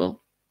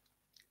available.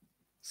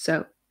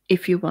 So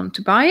if you want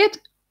to buy it,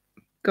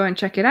 go and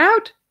check it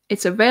out.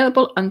 It's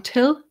available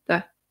until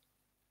the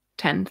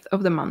 10th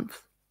of the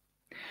month.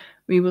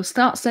 We will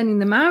start sending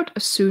them out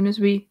as soon as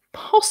we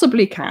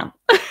possibly can.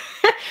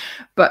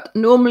 But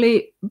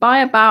normally by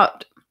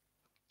about,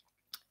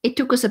 it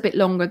took us a bit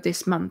longer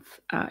this month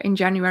in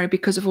January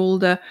because of all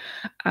the,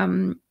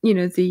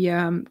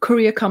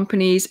 courier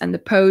companies and the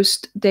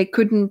post. They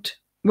couldn't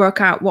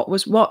work out what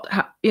was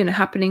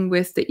happening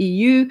with the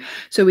EU.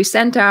 So we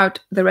sent out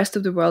the rest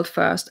of the world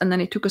first, and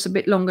then it took us a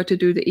bit longer to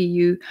do the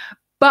EU.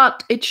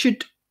 But it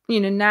should,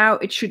 now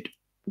it should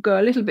go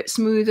a little bit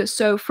smoother.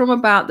 So from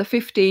about the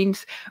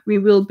 15th, we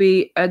will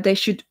be.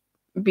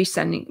 We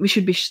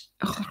should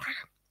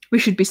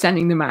be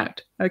sending them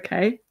out.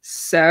 Okay,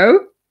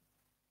 so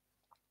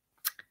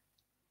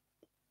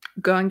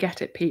go and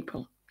get it,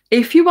 people.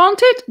 If you want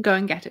it, go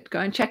and get it. Go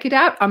and check it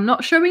out. I'm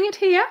not showing it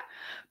here,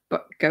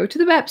 but go to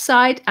the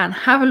website and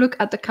have a look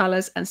at the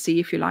colors and see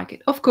if you like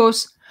it. Of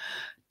course,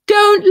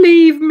 don't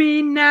leave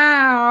me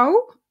now.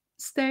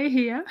 Stay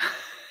here.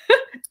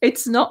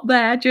 It's not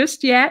there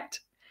just yet.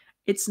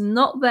 It's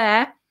not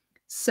there.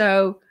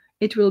 So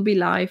it will be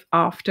live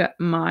after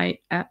my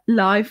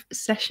live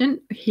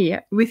session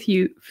here with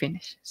you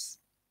finishes.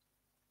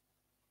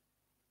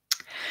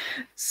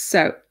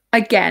 So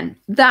again,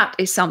 that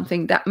is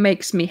something that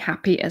makes me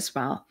happy as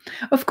well.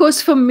 Of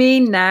course, for me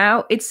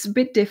now, it's a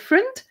bit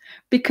different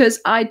because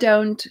I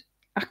don't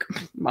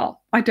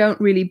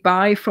really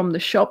buy from the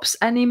shops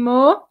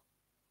anymore.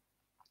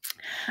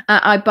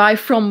 I buy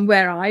from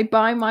where I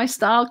buy my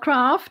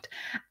Stylecraft.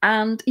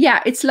 And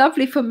yeah, it's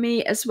lovely for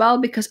me as well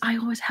because I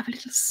always have a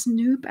little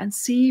snoop and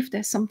see if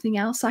there's something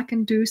else I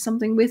can do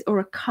something with, or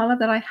a color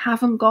that I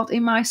haven't got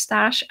in my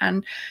stash.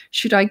 And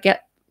should I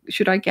get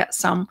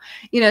some,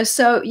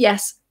 so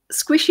yes,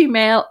 squishy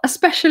mail,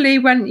 especially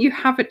when you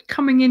have it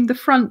coming in the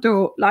front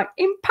door, like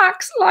in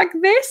packs like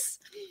this.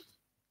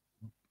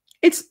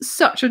 It's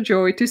such a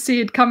joy to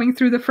see it coming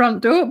through the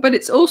front door, but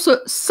it's also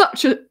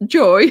such a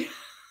joy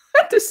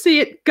to see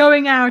it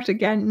going out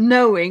again,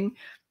 knowing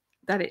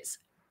that it's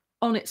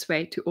on its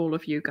way to all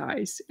of you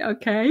guys.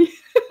 Okay.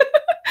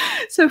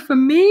 So for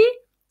me,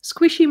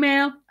 squishy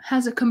mail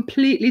has a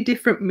completely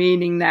different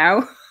meaning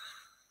now.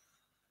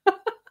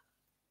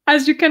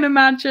 As you can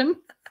imagine.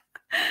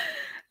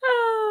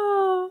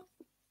 Oh.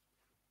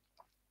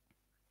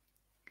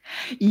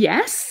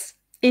 Yes,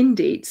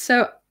 indeed.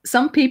 So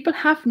some people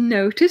have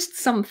noticed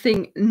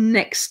something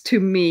next to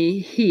me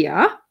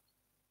here.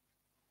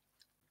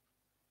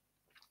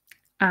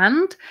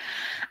 And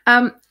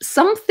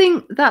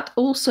something that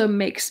also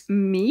makes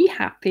me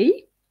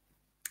happy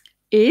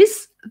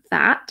is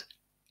that,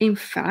 in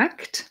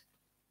fact,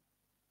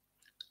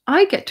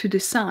 I get to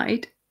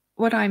decide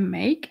what I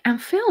make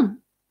and film.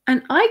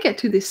 And I get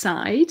to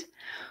decide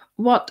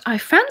what I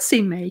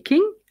fancy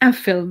making and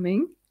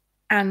filming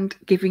and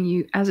giving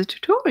you as a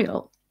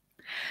tutorial.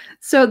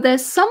 So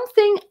there's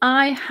something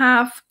I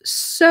have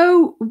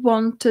so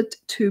wanted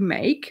to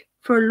make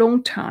for a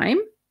long time.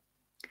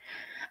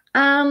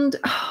 And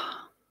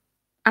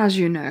as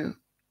you know,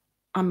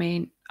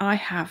 I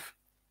have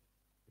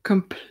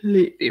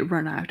completely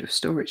run out of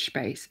storage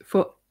space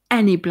for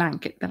any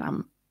blanket that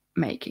I'm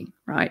making,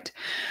 right?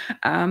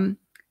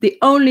 The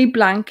only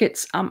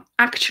blankets I'm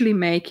actually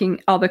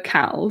making are the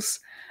cowls,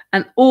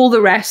 and all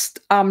the rest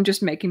I'm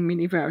just making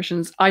mini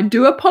versions. I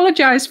do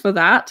apologize for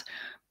that,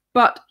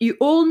 but you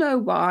all know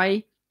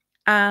why.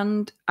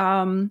 And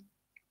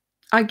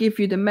I give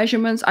you the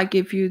measurements, I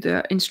give you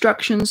the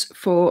instructions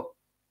for,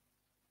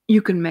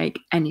 you can make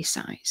any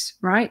size,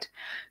 right?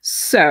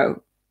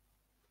 So,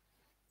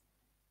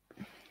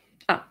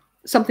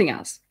 something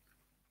else.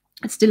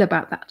 It's still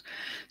about that.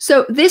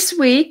 So this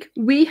week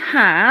we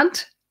had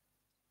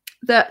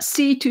the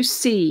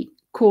C2C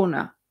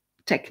corner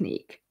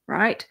technique,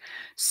 right?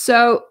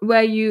 So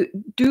where you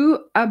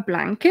do a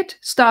blanket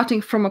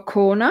starting from a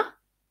corner,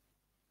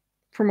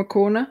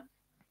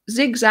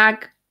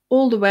 zigzag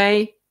all the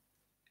way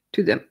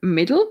to the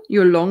middle,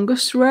 your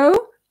longest row,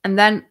 and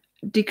then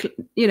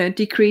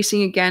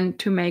decreasing again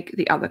to make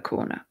the other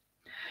corner.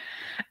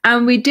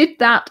 And we did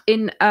that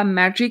in a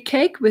magic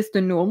cake with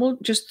the normal,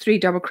 just 3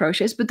 double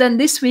crochets. But then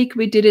this week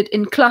we did it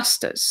in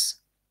clusters,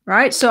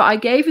 right? So I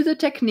gave you the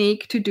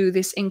technique to do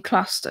this in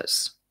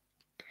clusters.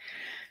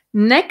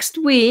 Next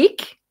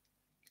week,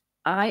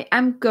 I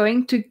am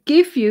going to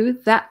give you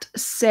that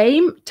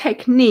same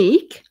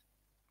technique,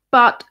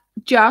 but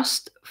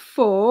just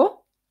for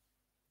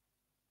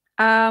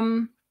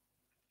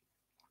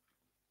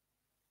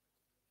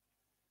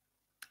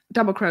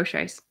double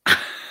crochets.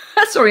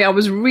 Sorry, I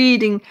was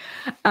reading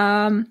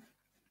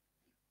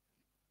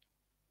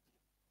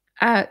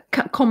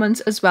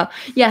comments as well.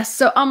 Yes,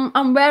 so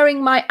I'm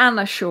wearing my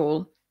Anna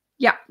shawl.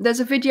 Yeah, there's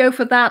a video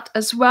for that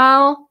as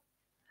well.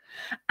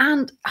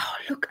 And oh,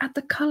 look at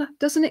the color.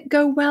 Doesn't it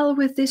go well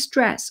with this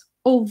dress?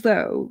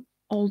 Although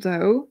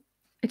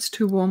it's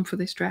too warm for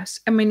this dress.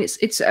 I mean,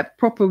 it's a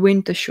proper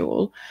winter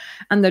shawl,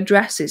 and the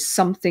dress is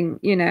something,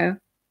 you know,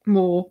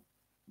 more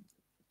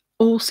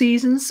all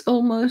seasons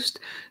almost.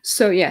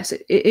 So yes,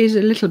 it is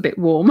a little bit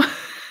warm.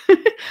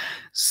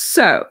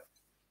 So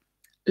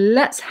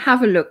let's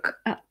have a look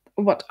at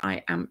what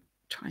I am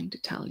trying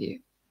to tell you.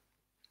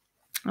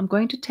 I'm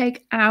going to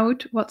take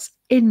out what's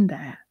in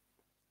there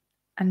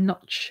and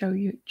not show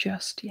you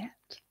just yet.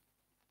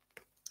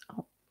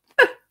 I'll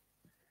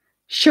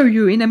show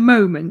you in a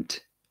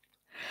moment.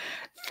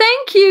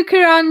 Thank you,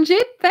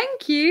 Karanjit.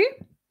 Thank you.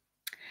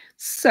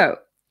 So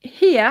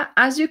here,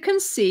 as you can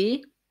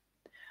see,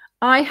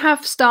 I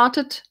have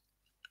started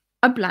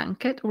a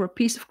blanket or a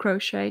piece of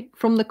crochet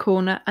from the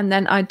corner, and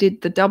then I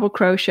did the double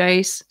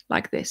crochets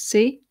like this.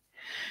 See?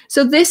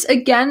 So this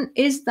again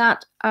is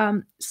that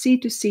C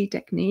to C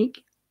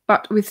technique,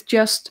 but with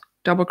just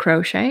double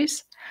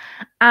crochets.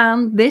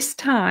 And this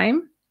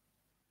time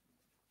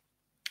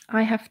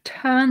I have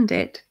turned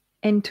it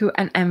into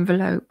an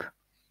envelope.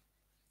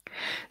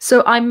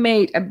 So I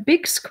made a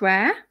big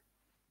square,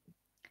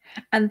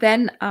 and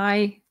then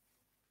I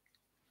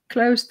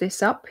closed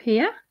this up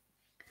here.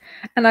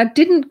 And I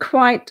didn't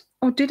quite,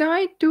 or did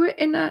I do it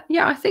in a,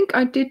 yeah, I think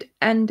I did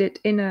end it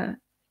in a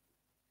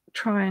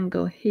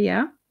triangle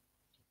here,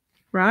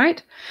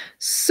 right?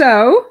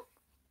 So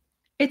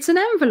it's an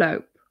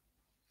envelope.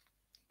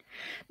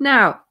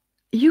 Now,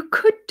 you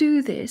could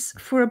do this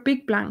for a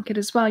big blanket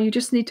as well. You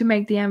just need to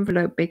make the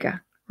envelope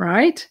bigger,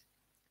 right?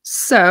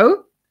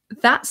 So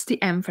that's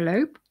the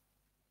envelope,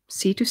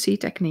 C to C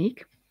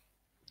technique.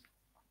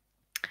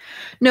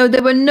 No,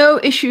 there were no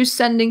issues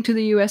sending to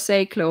the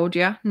USA,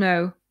 Claudia,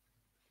 no.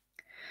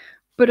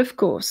 But of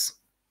course,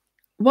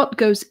 what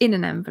goes in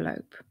an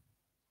envelope?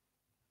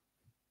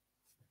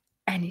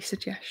 Any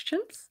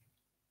suggestions?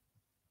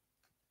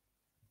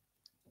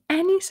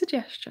 Any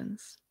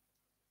suggestions?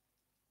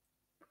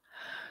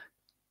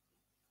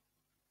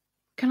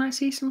 Can I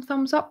see some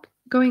thumbs up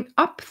going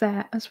up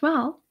there as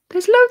well?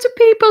 There's loads of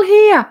people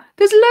here.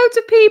 There's loads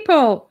of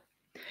people.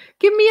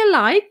 Give me a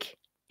like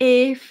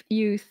if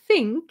you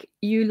think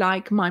you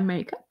like my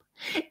makeup.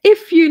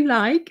 If you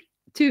like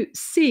to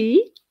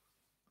see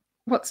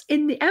what's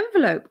in the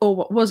envelope, or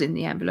what was in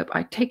the envelope.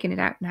 I've taken it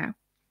out now.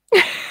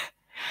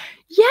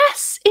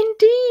 Yes,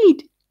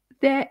 indeed.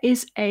 There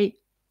is a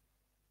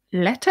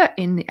letter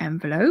in the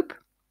envelope,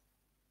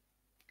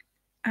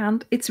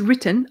 and it's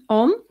written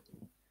on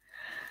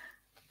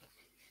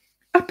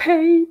a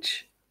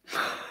page.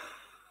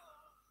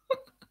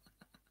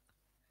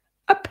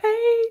 A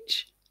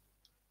page.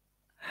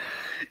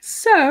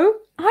 So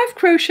I've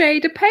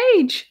crocheted a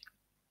page.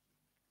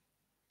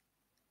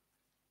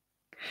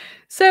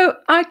 So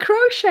I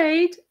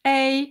crocheted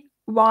a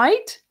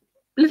white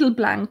little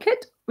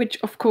blanket, which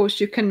of course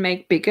you can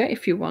make bigger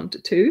if you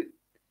wanted to.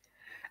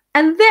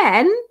 And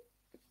then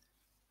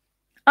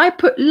I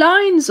put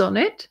lines on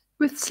it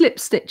with slip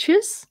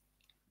stitches.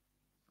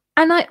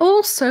 And I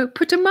also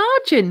put a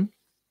margin.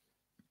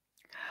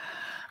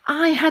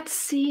 I had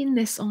seen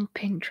this on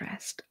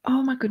Pinterest.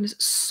 Oh my goodness,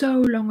 so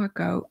long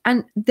ago.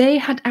 And they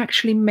had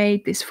actually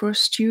made this for a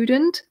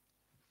student.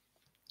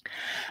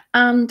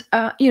 And,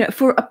 you know,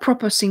 for a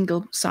proper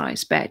single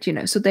size bed, you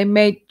know, so they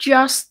made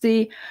just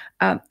the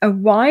a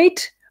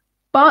white,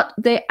 but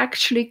they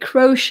actually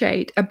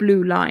crocheted a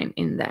blue line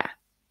in there,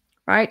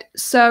 right?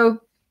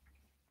 So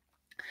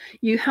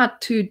you had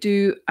to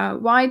do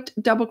white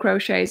double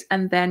crochets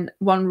and then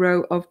 1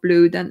 row of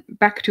blue, then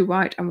back to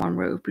white and 1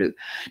 row of blue.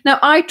 Now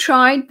I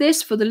tried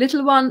this for the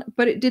little one,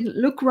 but it didn't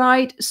look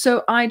right,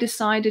 so I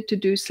decided to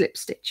do slip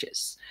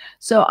stitches.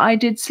 So I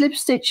did slip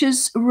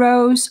stitches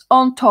rows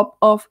on top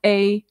of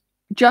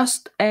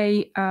just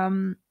a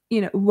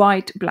you know,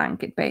 white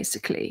blanket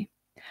basically.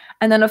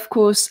 And then of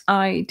course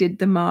I did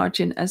the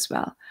margin as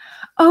well.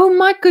 Oh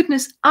my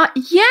goodness,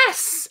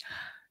 yes,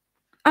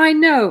 I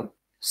know.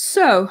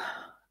 So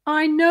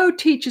I know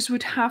teachers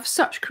would have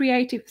such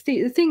creative.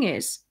 The thing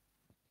is,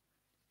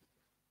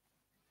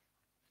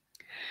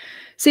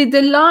 See,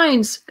 the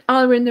lines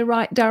are in the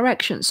right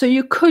direction. So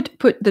you could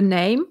put the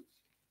name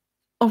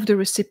of the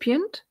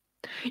recipient.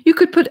 You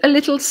could put a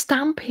little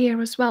stamp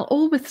here as well,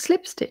 all with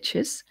slip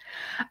stitches.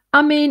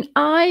 I mean,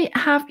 I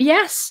have,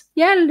 yes,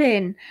 yeah,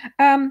 Lynn.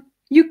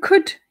 You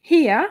could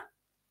here,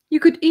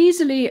 you could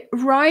easily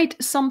write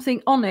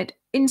something on it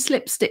in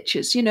slip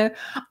stitches. You know,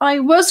 I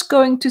was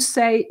going to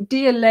say,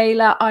 dear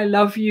Layla, I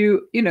love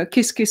you, you know,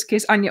 kiss, kiss,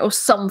 kiss, Anja, or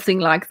something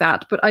like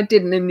that. But I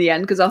didn't in the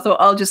end because I thought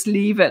I'll just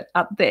leave it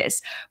at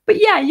this.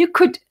 But yeah, you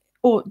could,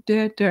 or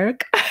dear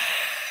Dirk.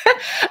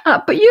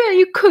 But yeah,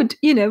 you could,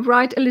 you know,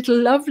 write a little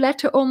love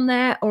letter on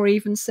there, or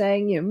even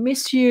saying, you know,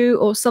 miss you,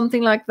 or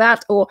something like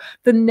that, or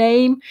the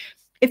name.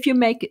 If you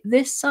make it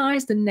this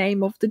size, the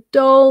name of the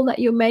doll that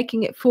you're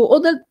making it for,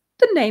 or the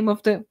name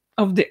of the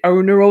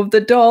owner of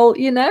the doll,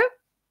 you know.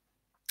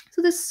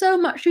 So there's so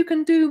much you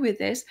can do with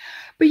this.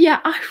 But yeah,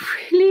 I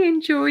really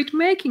enjoyed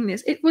making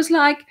this. It was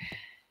like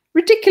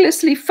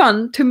ridiculously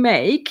fun to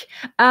make.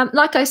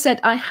 Like I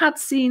said, I had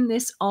seen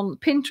this on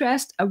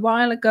Pinterest a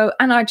while ago,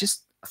 and I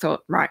just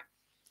thought, right,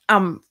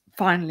 I'm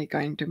finally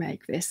going to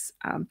make this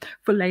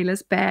for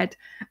Layla's bed,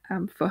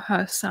 for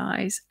her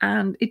size.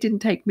 And it didn't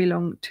take me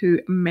long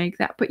to make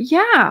that. But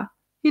yeah,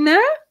 you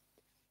know,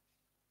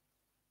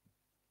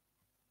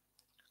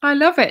 I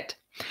love it.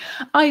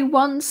 I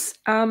once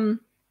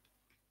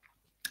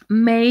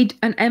made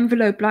an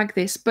envelope like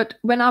this, but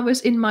when I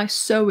was in my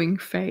sewing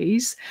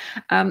phase,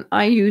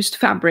 I used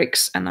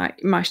fabrics and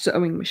my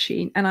sewing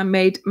machine, and I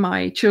made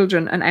my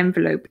children an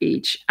envelope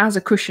each as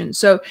a cushion.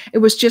 So it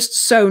was just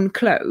sewn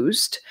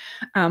closed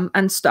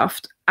and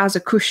stuffed as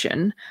a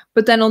cushion.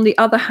 But then on the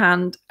other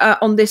hand,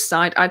 on this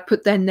side, I'd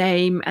put their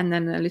name and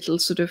then a little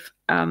sort of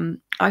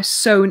I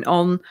sewn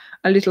on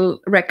a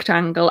little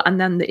rectangle and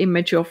then the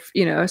image of,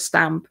 you know, a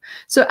stamp.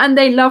 So, and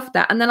they loved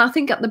that. And then I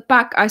think at the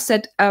back I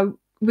said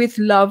with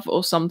love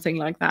or something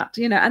like that,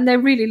 you know, and they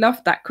really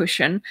loved that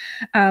cushion.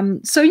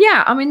 So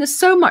yeah, I mean, there's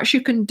so much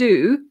you can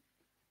do,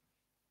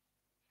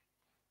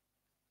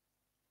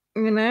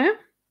 you know.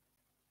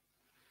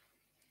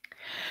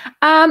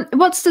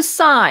 What's the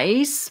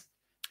size?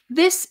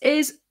 This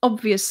is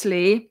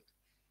obviously,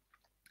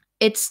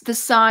 it's the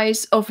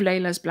size of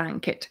Layla's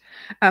blanket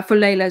for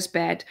Layla's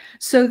bed.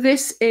 So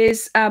this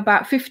is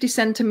about 50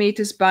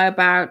 centimeters by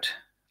about,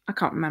 I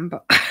can't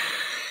remember,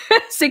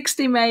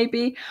 60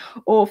 maybe,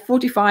 or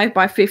 45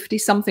 by 50,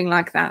 something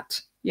like that.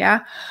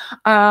 Yeah,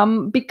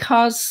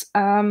 because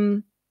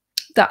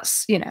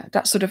that's, you know,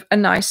 that's sort of a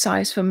nice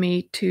size for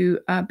me to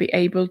be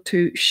able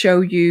to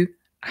show you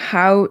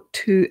how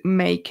to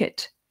make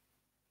it.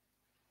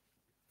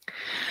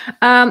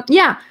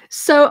 Yeah,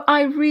 so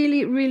I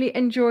really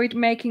enjoyed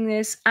making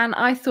this, and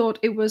I thought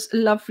it was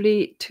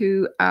lovely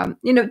to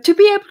you know, to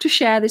be able to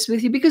share this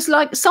with you, because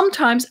like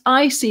sometimes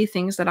I see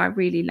things that I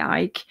really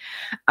like,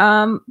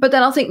 but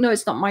then I'll think, no,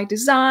 it's not my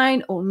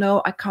design, or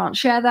no, I can't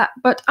share that,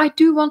 but I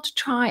do want to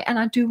try and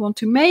I do want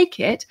to make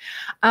it.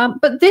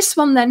 But this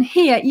one then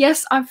here,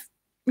 yes, I've,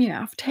 you know,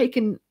 I've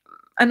taken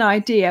an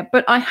idea,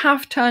 but I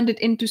have turned it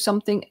into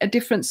something a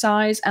different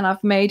size, and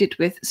I've made it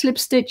with slip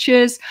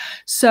stitches.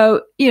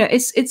 So, you know,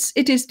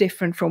 it is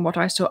different from what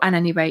I saw. And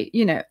anyway,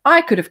 you know,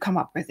 I could have come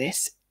up with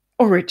this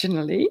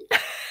originally.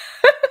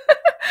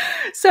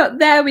 So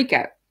there we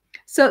go.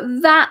 So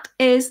that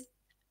is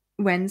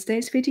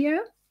Wednesday's video,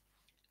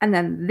 and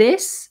then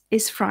this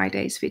is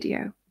Friday's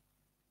video.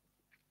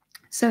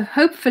 So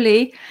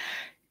hopefully,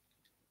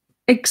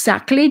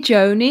 exactly,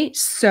 Joni.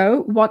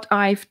 So what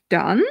I've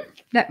done,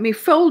 let me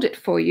fold it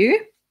for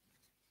you.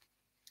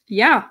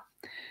 Yeah.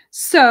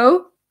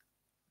 So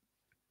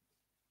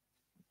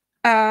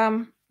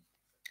don't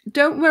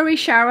worry,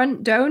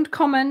 Sharon. Don't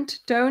comment.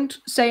 Don't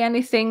say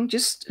anything.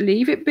 Just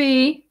leave it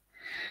be.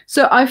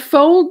 So I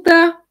fold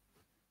the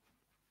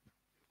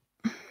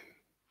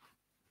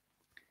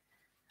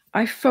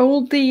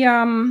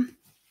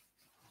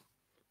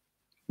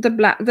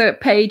the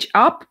page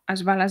up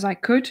as well as I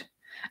could.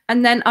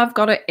 And then I've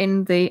got it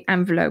in the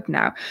envelope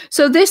now.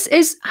 So this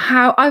is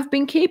how I've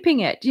been keeping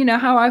it, you know,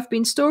 how I've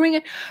been storing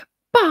it.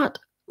 But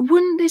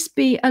wouldn't this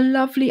be a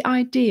lovely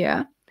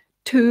idea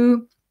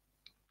to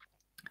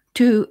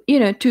you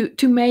know,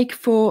 to make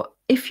for,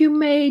 if you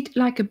made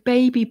like a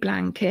baby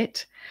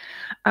blanket,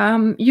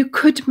 you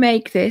could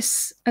make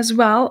this as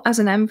well as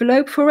an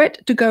envelope for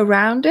it to go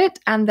around it,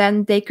 and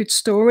then they could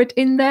store it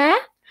in there.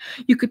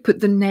 You could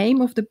put the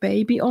name of the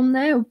baby on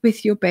there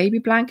with your baby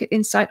blanket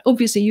inside.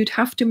 Obviously, you'd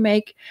have to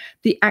make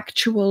the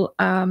actual,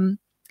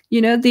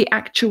 you know, the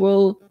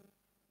actual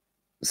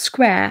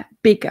square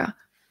bigger.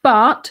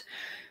 But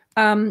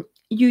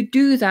you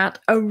do that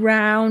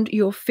around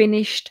your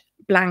finished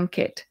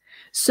blanket.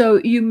 So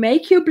you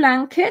make your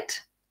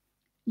blanket,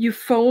 you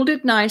fold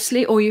it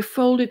nicely, or you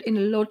fold it in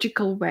a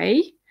logical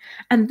way,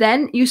 and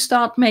then you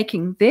start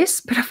making this.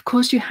 But of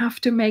course, you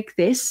have to make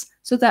this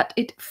so that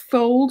it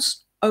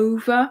folds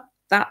over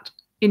that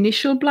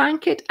initial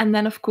blanket, and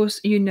then of course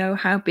you know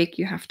how big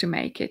you have to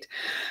make it.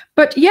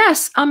 But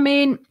yes, I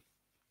mean,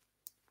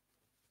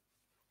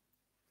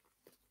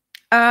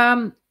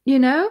 you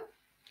know,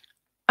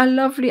 a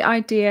lovely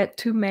idea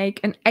to make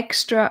an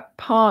extra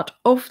part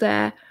of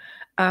their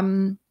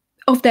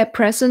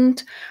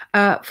present,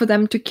 for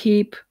them to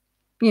keep,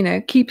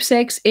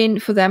 keepsakes in,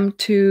 for them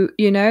to,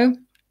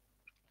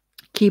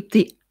 keep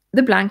the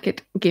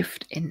blanket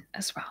gift in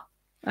as well.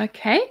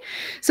 Okay,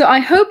 so I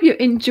hope you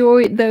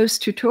enjoyed those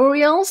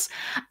tutorials,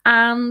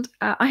 and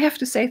I have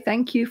to say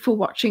thank you for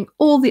watching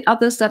all the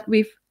others that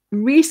we've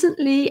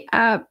recently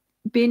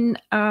been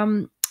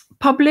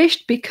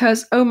published,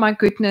 because oh my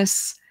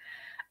goodness,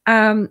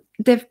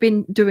 they've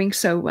been doing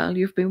so well.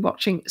 You've been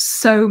watching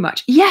so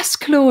much. Yes,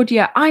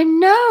 Claudia, I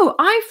know.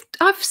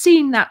 I've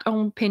seen that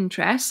on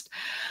Pinterest.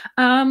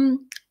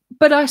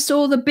 But I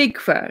saw the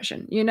big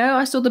version,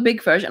 I saw the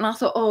big version and I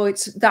thought, oh,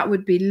 that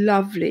would be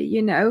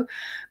lovely,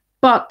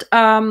 But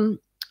I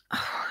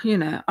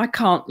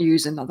can't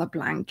use another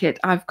blanket.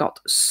 I've got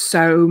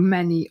so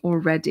many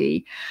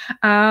already.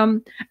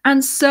 And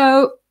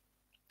so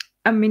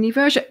a mini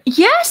version.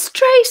 Yes,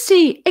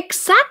 Tracy,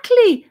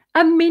 exactly.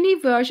 A mini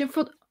version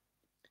for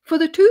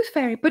the Tooth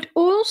Fairy. But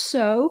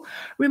also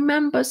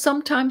remember,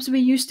 sometimes we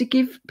used to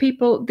give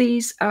people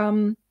these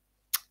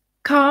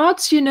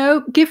cards,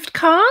 gift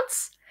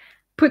cards.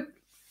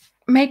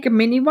 Make a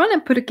mini one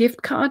and put a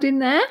gift card in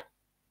there.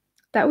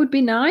 That would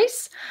be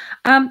nice.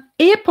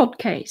 Earpod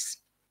case.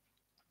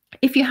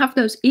 If you have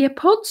those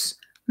earpods,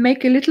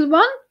 make a little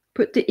one,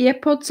 put the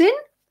earpods in.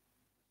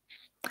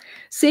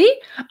 See,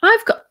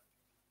 I've got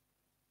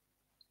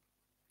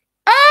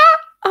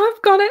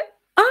it.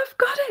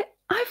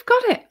 I've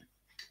got it.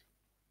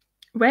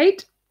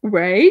 Wait.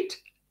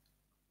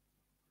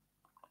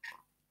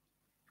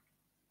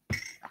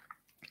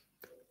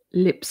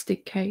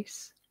 Lipstick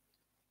case.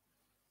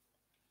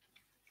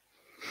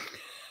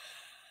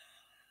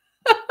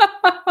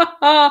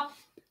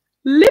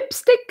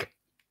 Lipstick.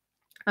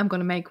 I'm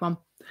gonna make one.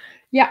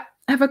 Yeah,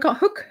 have I got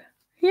hook?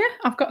 Yeah,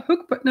 I've got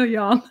hook but no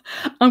yarn.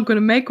 I'm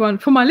gonna make one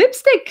for my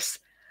lipsticks.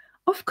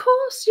 Of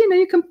course,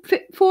 you can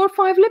fit 4 or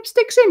 5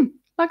 lipsticks in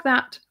like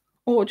that,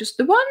 or just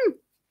the one.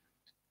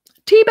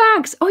 Tea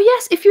bags. Oh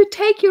yes, if you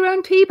take your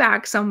own tea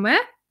bag somewhere,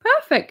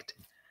 perfect.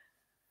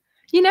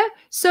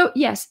 So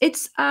yes,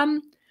 it's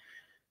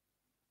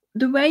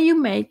the way you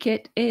make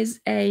it is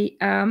a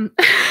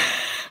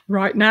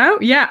right now,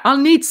 yeah, I'll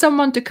need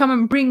someone to come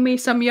and bring me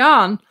some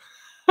yarn.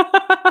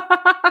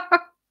 I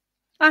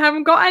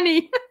haven't got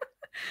any.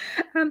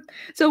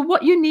 So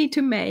what you need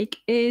to make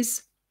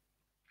is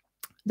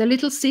the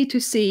little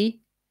C2C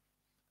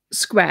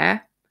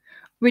square,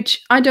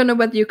 which I don't know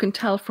whether you can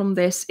tell from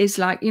this, is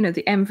like,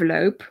 the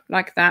envelope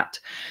like that.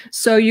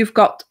 So you've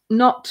got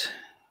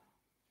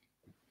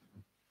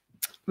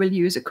we'll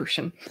use a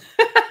cushion.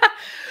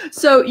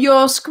 So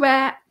your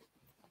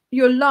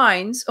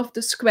lines of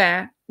the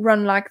square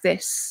run like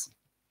this,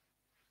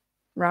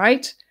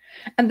 right?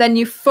 And then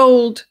you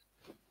fold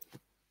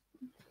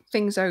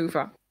things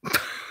over. That's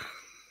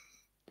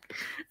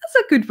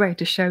a good way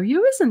to show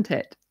you, isn't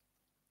it?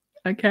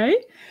 Okay,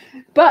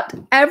 but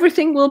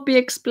everything will be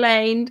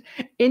explained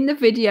in the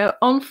video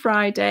on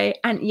Friday,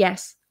 and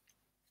yes,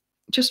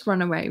 just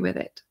run away with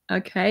it.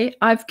 Okay,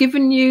 I've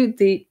given you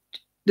the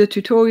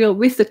tutorial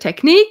with the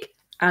technique,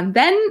 and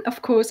then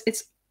of course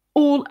it's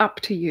all up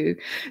to you.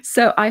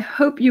 So I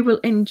hope you will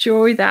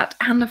enjoy that,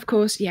 and of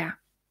course, yeah,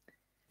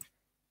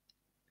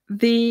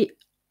 the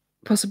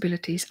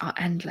possibilities are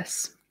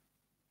endless.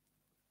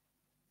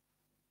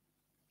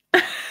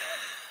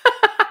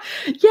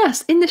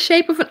 Yes, in the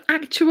shape of an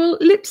actual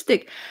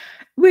lipstick.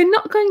 We're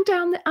not going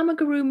down the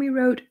amigurumi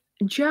road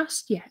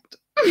just yet.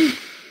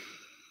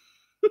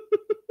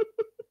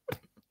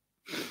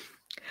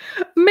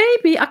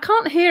 Maybe. I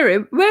can't hear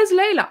him. Where's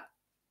Layla?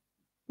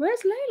 Where's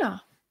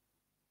Layla?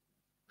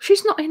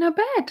 She's not in her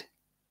bed.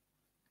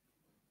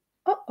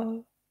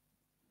 Uh-oh.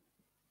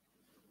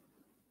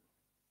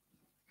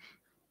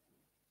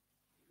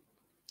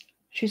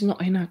 She's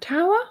not in her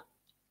tower?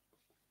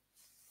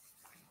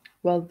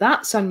 Well,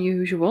 that's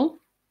unusual.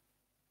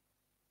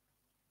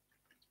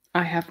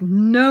 I have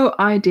no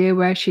idea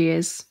where she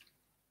is.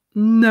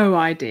 No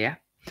idea.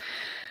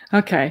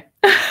 Okay.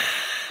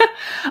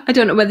 I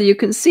don't know whether you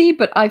can see,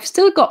 but I've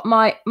still got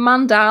my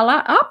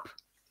mandala up.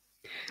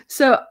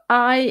 So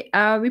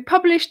we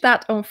published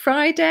that on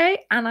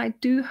Friday, and I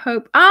do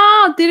hope...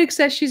 Dirk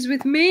says she's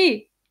with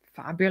me.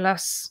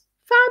 Fabulous.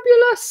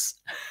 Fabulous.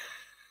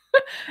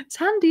 It's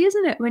handy,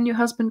 isn't it, when your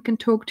husband can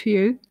talk to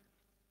you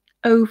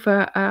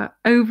over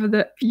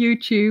the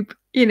YouTube,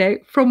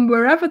 from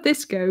wherever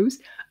this goes,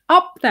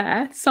 up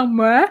there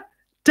somewhere,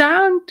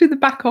 down to the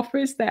back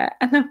office there,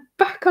 and then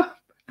back up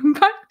and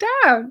back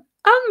down.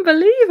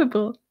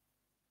 Unbelievable.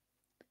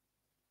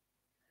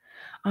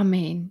 I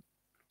mean,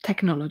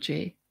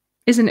 technology,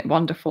 isn't it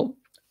wonderful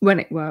when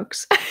it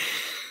works?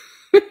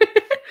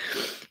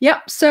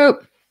 Yep,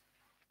 so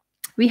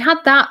we had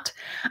that,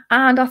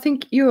 and I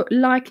think you're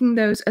liking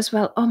those as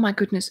well. Oh my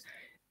goodness,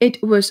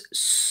 it was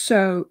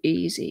so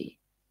easy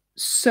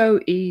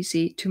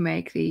to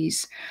make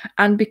these,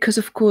 and because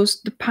of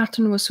course the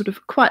pattern was sort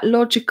of quite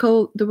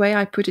logical the way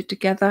I put it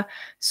together,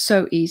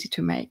 so easy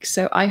to make.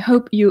 So I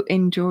hope you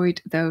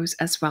enjoyed those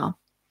as well.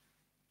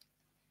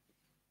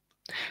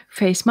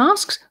 Face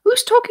masks?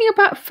 Who's talking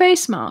about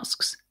face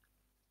masks?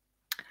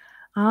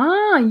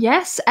 Ah,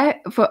 yes,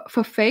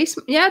 for face,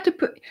 yeah, to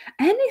put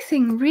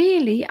anything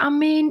really. I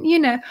mean, you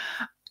know,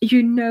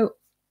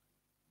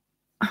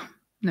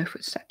 no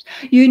footsteps.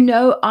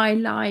 I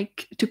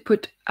like to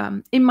put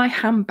in my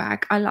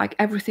handbag. I like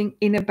everything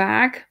in a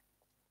bag.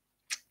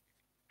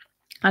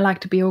 I like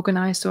to be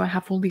organized, so I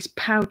have all these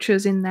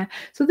pouches in there.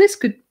 So this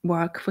could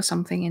work for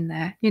something in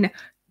there.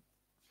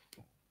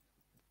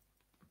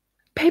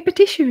 Paper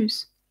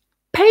tissues.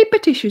 Paper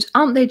tissues,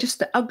 aren't they just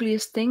the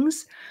ugliest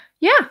things?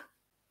 Yeah.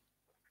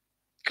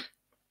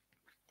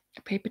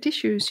 Paper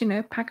tissues,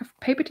 pack of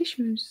paper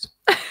tissues.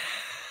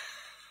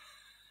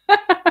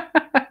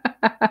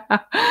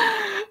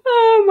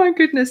 Oh my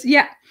goodness.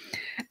 Yeah.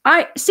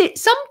 I see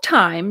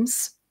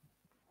sometimes.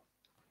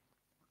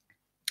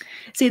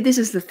 See, this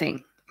is the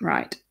thing,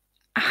 right?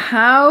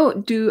 How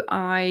do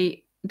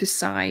I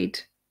decide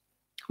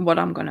what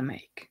I'm going to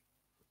make?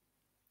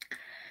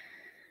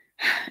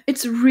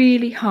 It's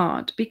really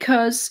hard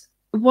because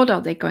what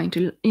are they going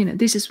to,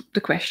 this is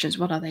the questions.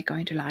 What are they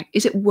going to like?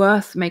 Is it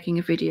worth making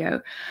a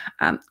video?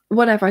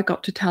 What have I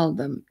got to tell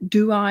them?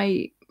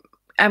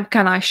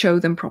 Can I show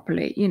them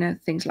properly?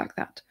 Things like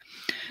that.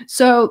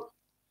 So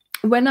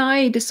when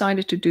I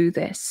decided to do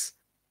this,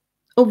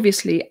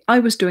 obviously I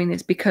was doing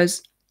this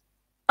because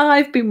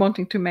I've been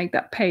wanting to make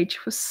that page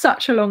for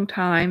such a long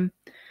time.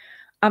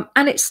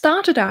 And it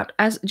started out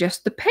as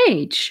just the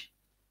page.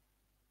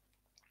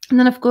 And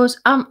then, of course,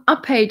 a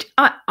page,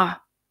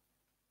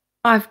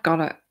 I've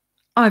got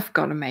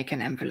to make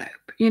an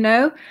envelope,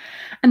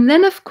 And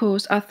then, of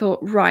course, I thought,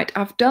 right,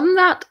 I've done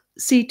that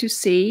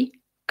C2C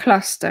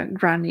cluster,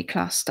 granny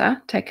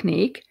cluster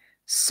technique.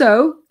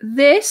 So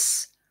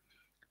this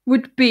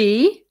would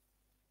be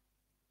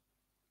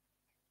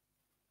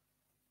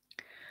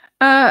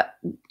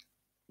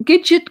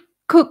Gidget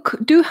Cook.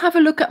 Do have a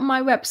look at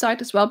my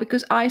website as well,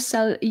 because I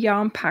sell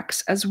yarn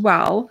packs as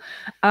well.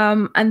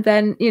 And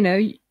then,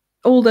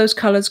 all those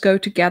colors go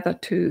together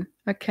too.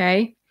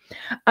 Okay.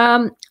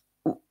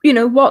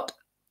 What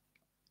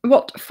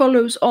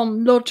follows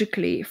on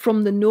logically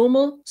from the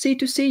normal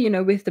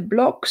C2C, with the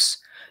blocks,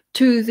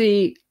 to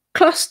the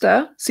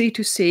cluster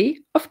C2C,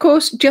 of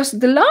course, just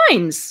the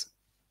lines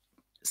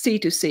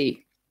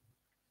C2C.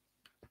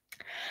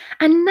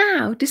 And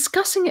now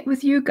discussing it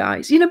with you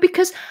guys,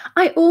 because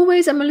I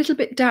always am a little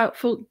bit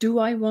doubtful. Do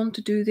I want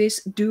to do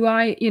this? Do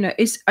I,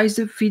 is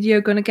the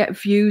video going to get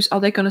views? Are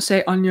they going to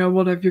say, Anja,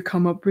 what have you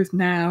come up with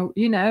now?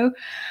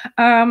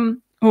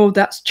 Oh,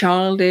 that's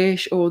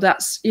childish, or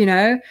that's,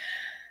 and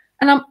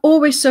I'm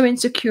always so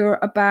insecure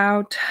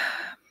about,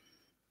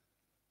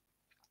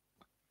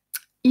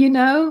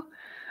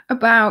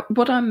 about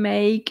what I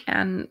make,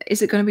 and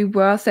is it going to be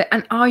worth it?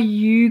 And are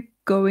you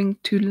going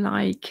to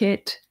like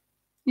it?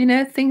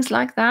 Things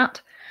like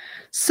that.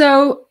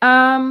 So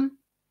I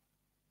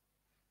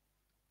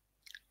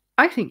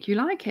think you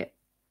like it,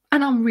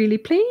 and I'm really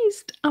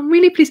pleased.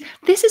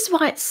 This is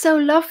why it's so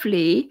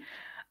lovely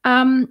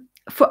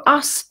for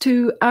us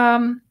to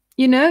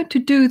to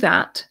do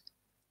that,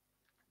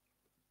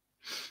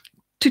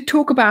 to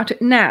talk about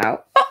it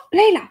now. Oh,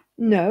 Layla.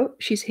 No,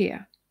 she's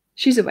here.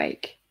 She's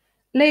awake.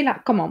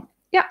 Layla, come on.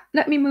 Yeah,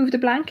 let me move the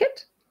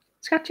blanket.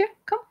 Skatje,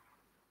 come.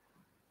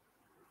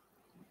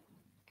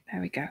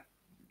 There we go.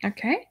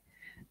 Okay.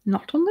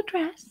 Not on the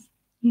dress.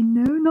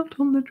 Not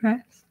on the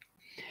dress.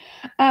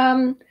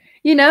 And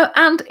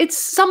it's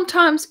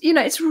sometimes,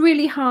 it's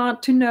really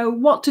hard to know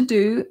what to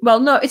do. Well,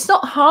 no, it's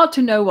not hard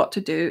to know what to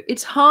do.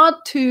 It's hard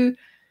to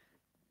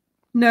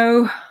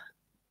know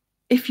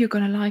if you're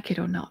going to like it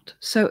or not.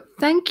 So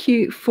thank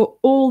you for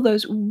all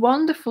those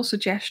wonderful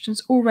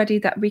suggestions already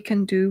that we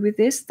can do with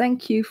this.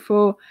 Thank you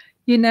for,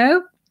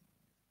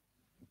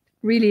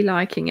 really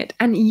liking it.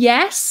 And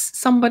yes,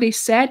 somebody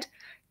said,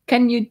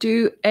 can you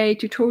do a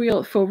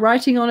tutorial for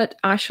writing on it?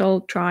 I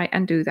shall try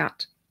and do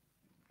that.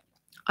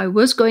 I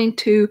was going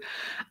to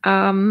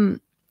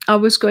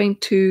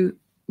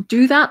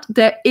do that.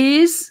 There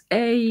is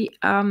a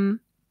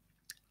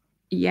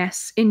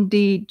yes,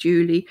 indeed,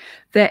 Julie.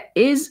 There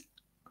is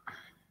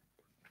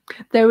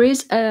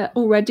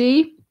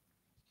already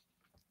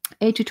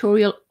a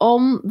tutorial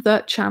on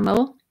the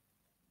channel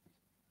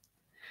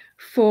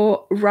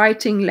for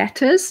writing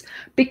letters,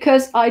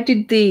 because I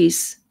did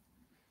these.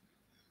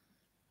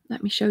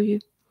 Let me show you.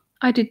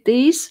 I did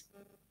these,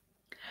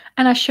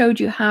 and I showed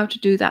you how to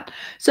do that.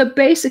 So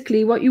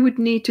basically what you would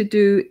need to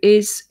do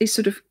is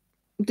sort of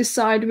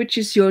decide which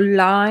is your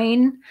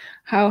line,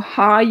 how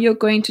high you're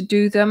going to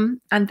do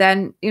them, and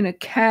then,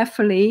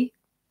 carefully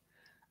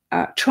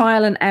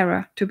trial and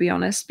error, to be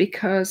honest,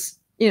 because,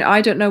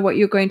 I don't know what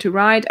you're going to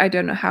write. I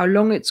don't know how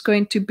long it's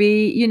going to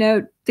be,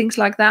 things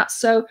like that.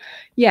 So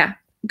yeah,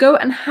 go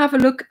and have a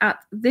look at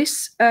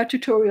this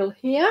tutorial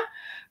here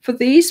for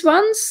these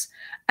ones.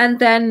 And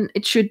then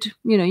it should,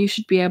 you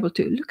should be able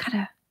to look at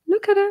her.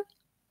 Look at her.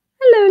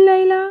 Hello,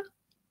 Layla.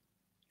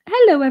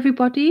 Hello,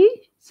 everybody.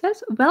 It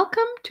says,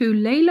 welcome to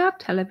Layla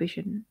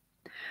Television.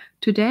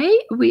 Today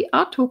we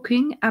are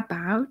talking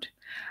about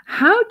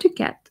how to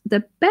get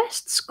the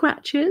best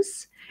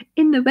scratches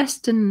in the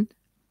Western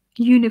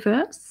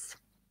universe.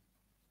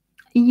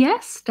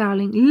 Yes,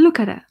 darling, look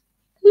at her.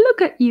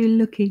 Look at you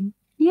looking.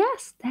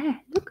 Yes,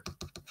 there, look.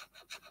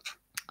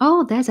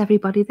 Oh, there's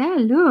everybody there,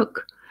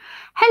 look.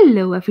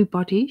 Hello,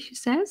 everybody, she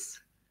says.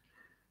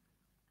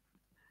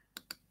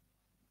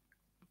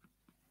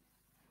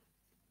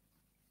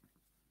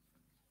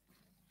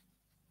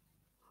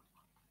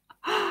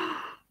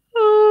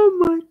 Oh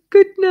my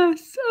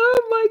goodness.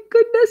 Oh my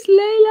goodness,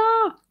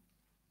 Layla.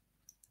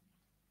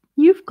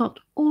 You've got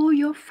all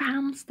your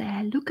fans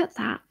there. Look at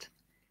that.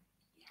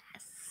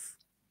 Yes.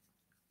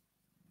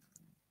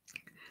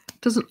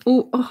 Doesn't,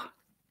 oh,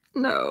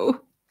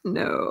 no,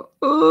 no.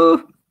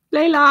 Oh,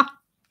 Layla.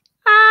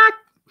 Ah.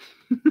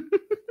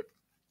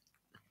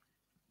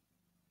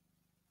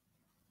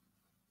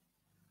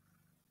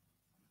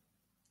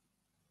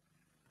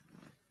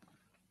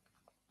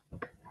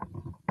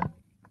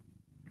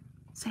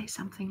 Say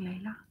something,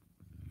 Layla.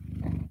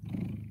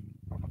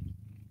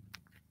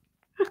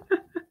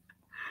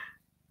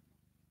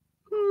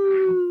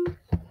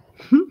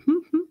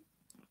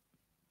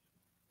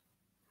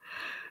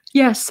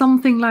 Yes,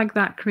 something like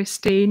that,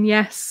 Christine.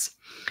 Yes.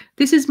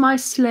 This is my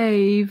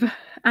slave.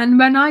 And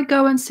when I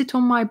go and sit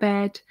on my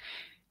bed,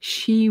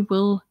 she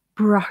will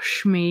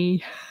brush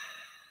me.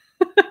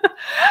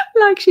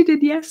 Like she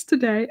did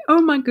yesterday.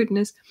 Oh my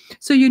goodness.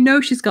 So you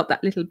know she's got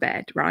that little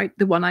bed, right?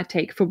 The one I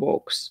take for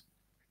walks.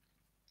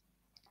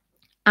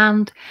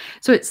 And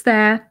so it's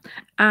there.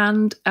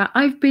 And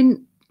I've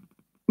been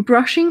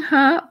brushing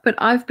her, but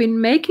I've been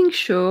making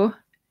sure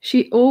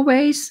she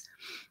always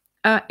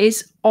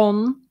is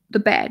on the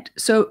bed.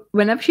 So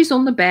whenever she's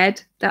on the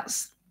bed,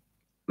 that's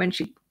when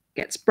she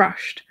gets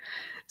brushed.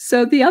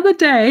 So the other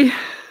day,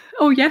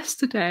 or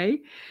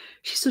yesterday,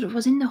 she sort of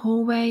was in the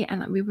hallway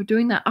and we were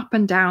doing that up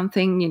and down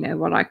thing, you know,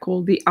 what I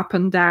call the up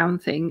and down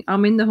thing.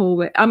 I'm in the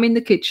hallway, I'm in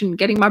the kitchen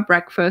getting my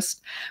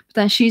breakfast, but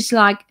then she's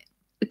like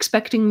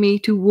expecting me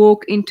to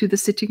walk into the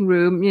sitting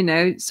room, you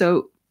know,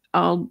 so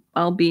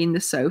I'll be in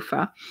the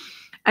sofa.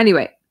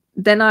 Anyway,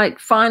 then I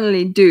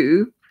finally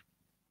do.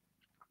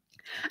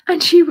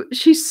 And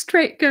she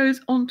straight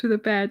goes onto the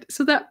bed.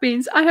 So that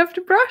means I have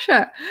to brush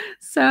her.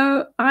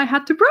 So I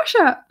had to brush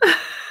her.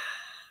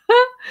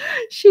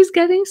 She's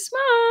getting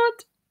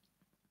smart.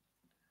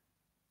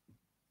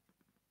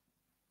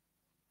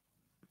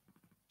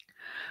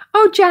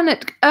 Oh,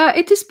 Janet,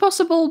 it is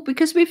possible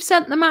because we've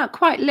sent them out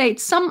quite late.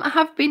 Some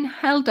have been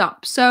held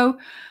up. So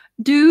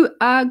do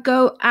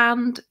go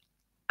and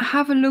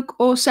have a look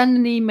or send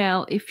an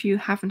email if you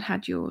haven't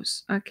had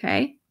yours.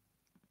 Okay.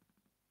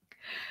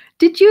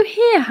 Did you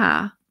hear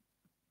her?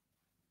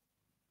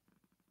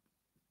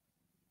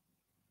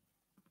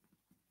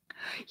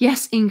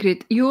 Yes,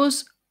 Ingrid,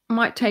 yours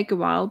might take a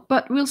while,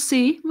 but we'll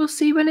see. We'll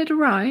see when it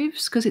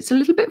arrives because it's a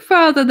little bit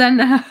further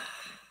than...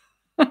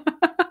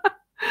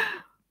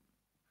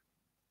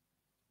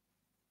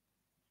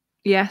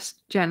 Yes,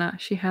 Jenna,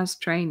 she has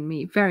trained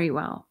me very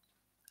well.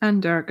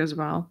 And Dirk as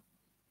well.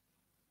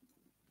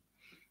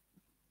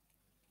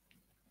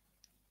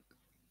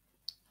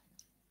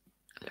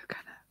 Look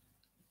at her.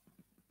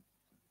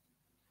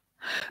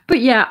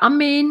 But yeah, I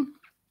mean,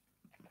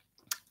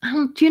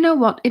 do you know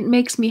what? It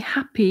makes me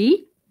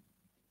happy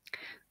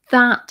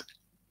that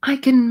I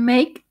can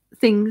make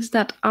things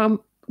that are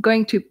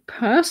going to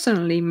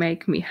personally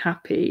make me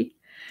happy.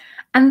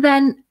 And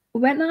then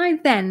when I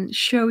then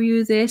show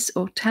you this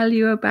or tell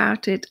you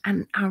about it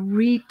and I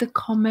read the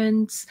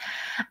comments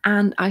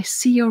and I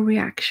see your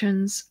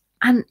reactions,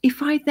 and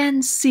if I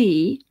then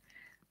see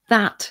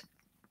that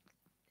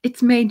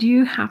it's made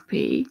you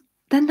happy,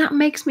 then that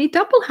makes me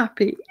double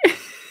happy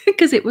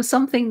because it was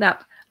something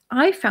that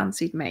I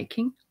fancied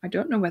making. I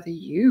don't know whether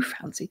you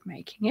fancied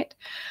making it,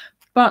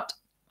 but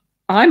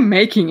I'm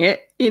making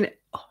it in...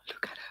 Oh,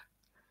 look at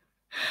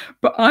her.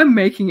 But I'm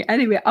making it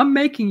anyway. I'm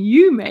making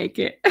you make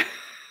it.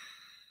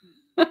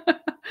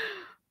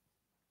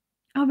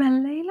 Oh, well,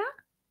 Layla,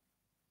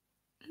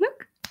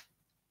 look.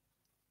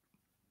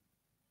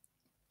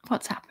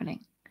 What's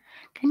happening?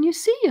 Can you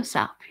see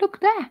yourself? Look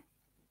there.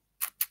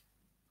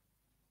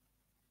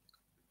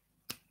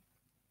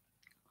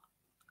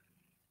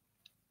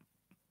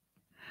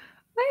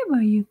 Where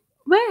were you?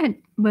 Where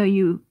were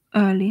you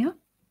earlier?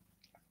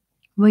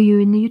 Were you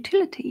in the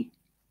utility?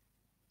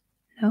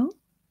 No?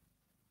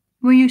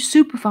 Were you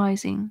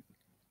supervising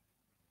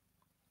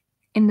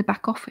in the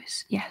back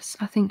office? Yes,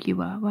 I think you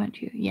were,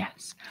 weren't you?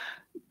 Yes.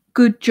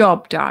 Good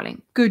job,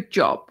 darling. Good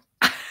job.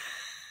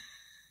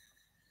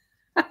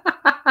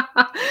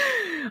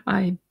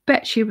 I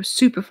bet she was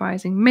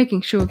supervising,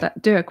 making sure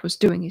that Dirk was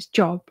doing his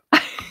job.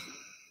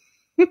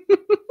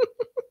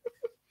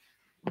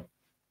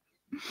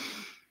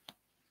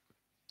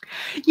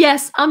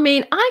 Yes, I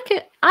mean, I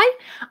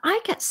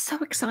get so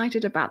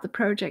excited about the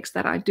projects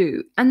that I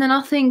do, and then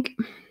I think,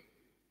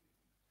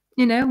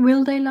 you know,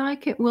 will they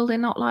like it? Will they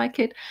not like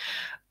it?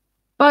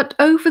 But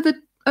over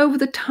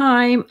the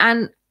time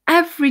and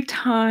every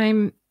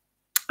time,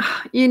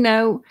 you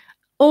know,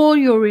 all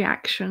your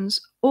reactions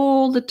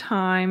all the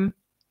time.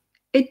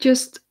 It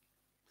just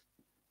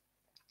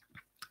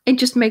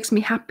makes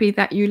me happy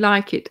that you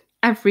like it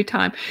every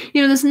time.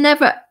 You know, there's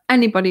never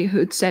anybody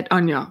who'd said,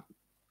 Anja,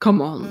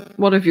 come on,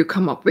 what have you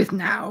come up with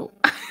now?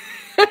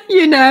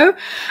 You know,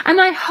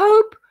 and I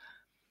hope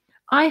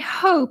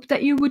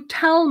that you would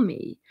tell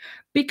me,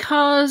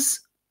 because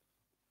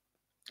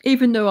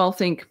even though I'll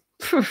think,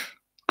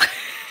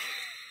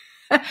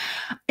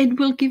 it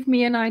will give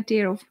me an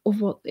idea of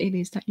what it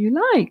is that you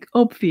like,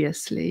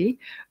 obviously.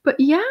 But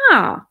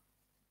yeah.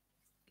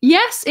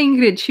 Yes,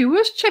 Ingrid, she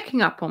was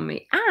checking up on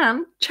me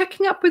and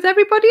checking up with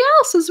everybody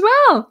else as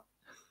well.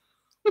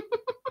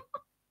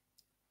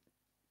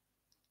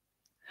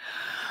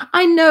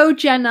 I know,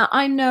 Jenna,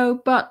 I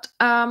know, but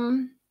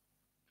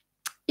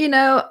you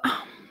know,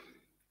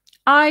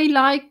 I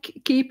like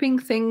keeping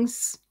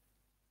things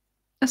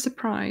a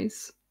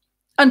surprise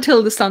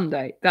until the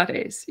Sunday, that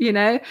is, you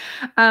know.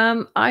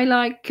 I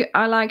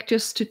like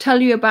just to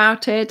tell you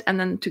about it and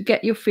then to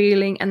get your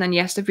feeling, and then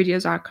yes, the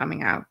videos are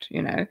coming out,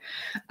 you know.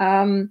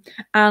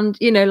 And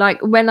you know, like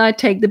when I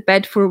take the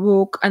bed for a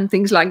walk and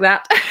things like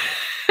that.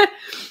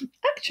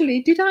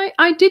 Actually,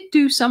 I did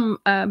do some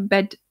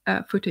bed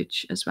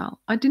footage as well.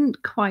 I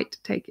didn't quite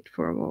take it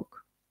for a walk.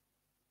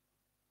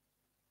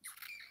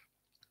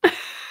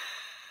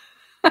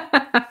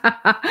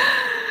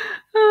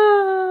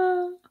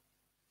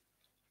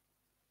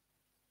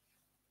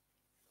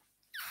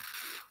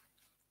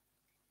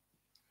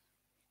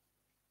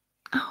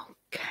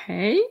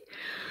 Okay,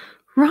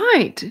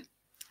 right.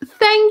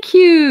 Thank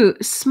you,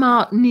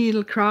 Smart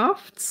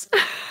Needlecrafts.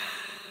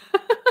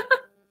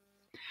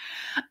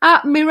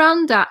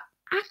 Miranda,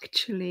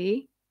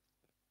 actually,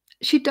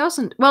 she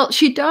doesn't. Well,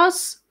 she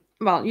does.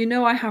 Well, you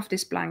know, I have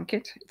this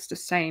blanket. It's the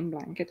same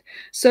blanket.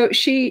 So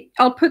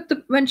I'll put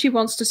when she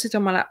wants to sit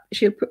on my lap,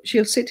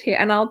 she'll sit here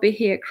and I'll be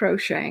here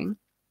crocheting.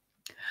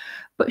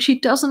 But she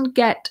doesn't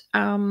get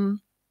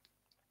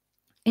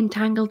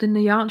entangled in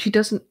the yarn. She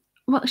doesn't.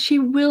 Well, she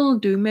will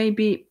do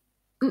maybe,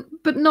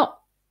 but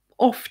not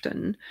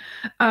often.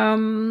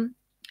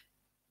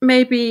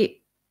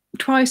 Maybe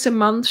twice a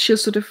month she'll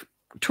sort of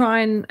try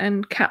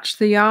and catch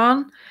the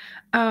yarn.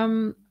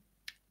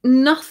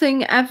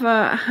 Nothing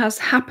ever has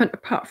happened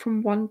apart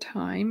from one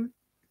time.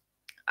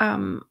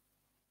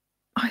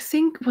 I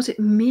think, was it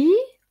me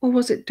or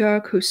was it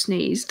Dirk who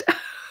sneezed?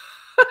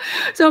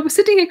 So I was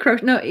sitting here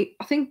crocheting. No,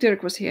 I think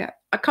Dirk was here.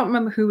 I can't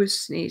remember who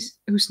sneezed.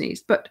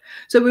 But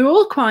so we were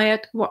all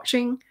quiet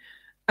watching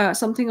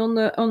something on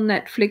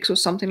Netflix or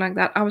something like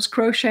that. I was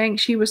crocheting.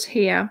 She was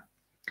here,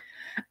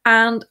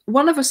 and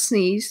one of us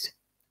sneezed,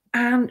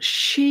 and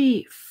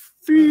she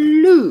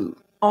flew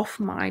off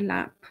my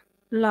lap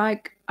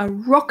like a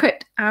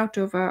rocket out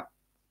of a,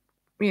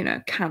 you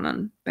know,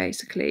 cannon,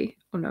 basically.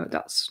 Oh no,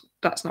 that's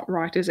not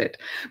right, is it?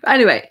 But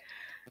anyway,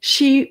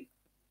 she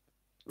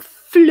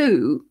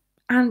flew,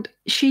 and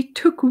she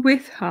took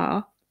with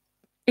her,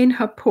 in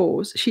her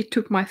paws, she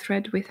took my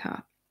thread with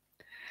her.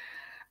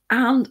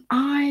 And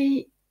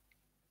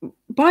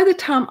by the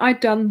time I'd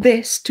done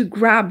this to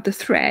grab the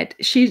thread,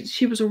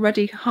 she was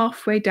already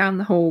halfway down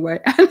the hallway,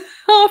 and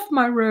half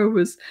my row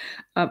was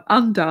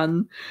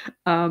undone.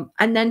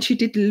 And then she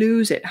did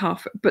lose it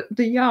but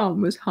the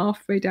yarn was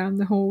halfway down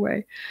the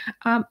hallway.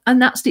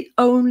 And that's the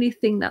only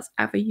thing that's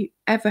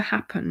ever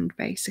happened,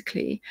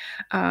 basically.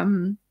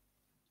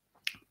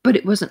 But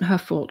it wasn't her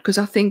fault, because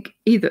I think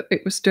either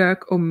it was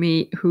Dirk or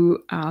me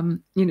who,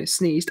 you know,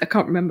 sneezed. I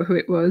can't remember who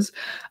it was.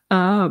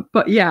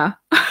 But yeah.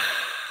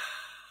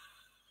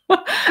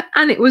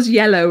 And it was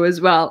yellow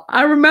as well.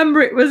 I remember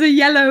it was a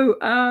yellow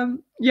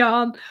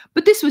yarn,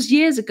 but this was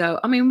years ago.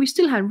 I mean, we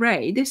still had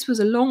Ray. This is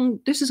a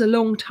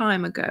long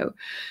time ago.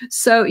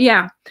 So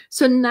yeah.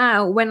 So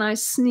now when I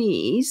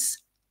sneeze,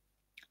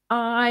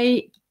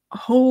 I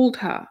hold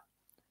her.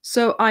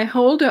 So I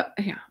hold her.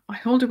 Yeah, I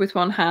hold her with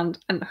one hand,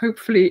 and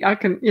hopefully I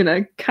can, you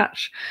know,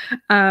 catch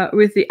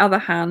with the other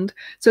hand.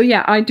 So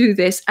yeah, I do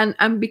this,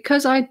 and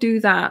because I do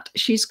that,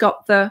 she's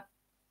got the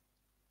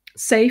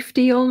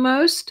safety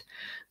almost.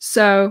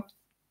 So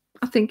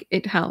I think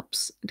it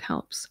helps. It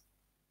helps.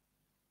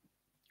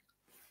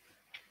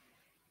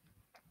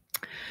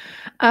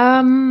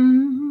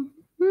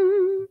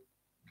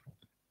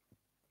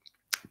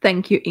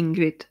 Thank you,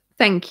 Ingrid.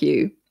 Thank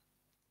you.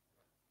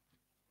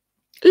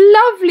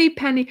 Lovely,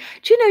 Penny.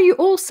 Do you know, you're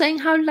all saying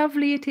how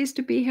lovely it is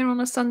to be here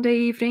on a Sunday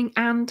evening,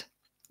 and,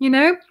 you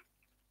know,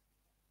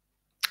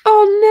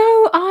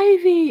 oh no,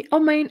 Ivy. I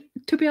mean,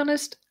 to be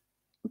honest,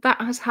 that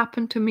has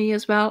happened to me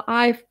as well.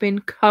 I've been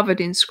covered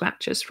in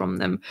scratches from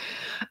them,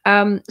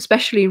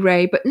 especially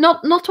Ray, but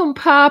not on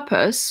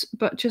purpose,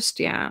 but just,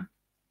 yeah.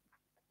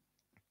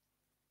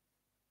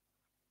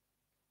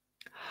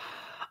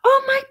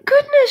 Oh my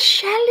goodness,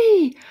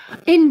 Shelley,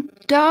 in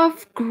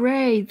Dove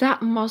Grey.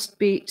 That must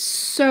be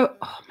so,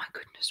 oh my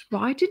goodness,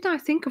 why didn't I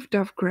think of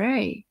Dove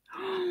Grey?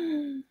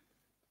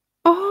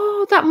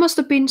 Oh, that must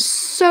have been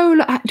so.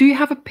 Do you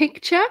have a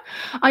picture?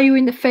 Are you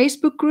in the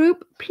Facebook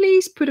group?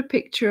 Please put a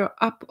picture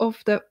up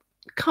of the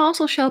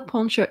castle shell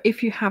poncho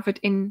if you have it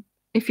in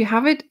If you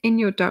have it in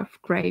your dove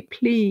grey,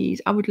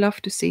 please, I would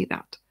love to see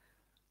that.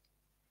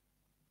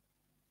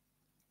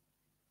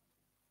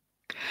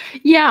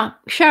 Yeah,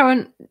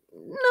 Sharon,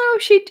 no,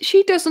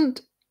 she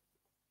doesn't.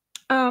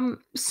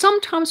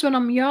 Sometimes when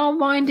I'm yarn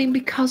winding,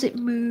 because it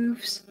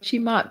moves, she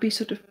might be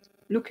sort of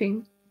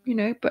looking,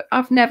 but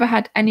I've never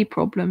had any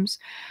problems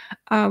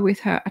with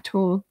her at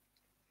all.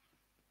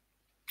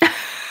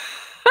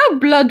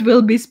 Blood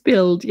will be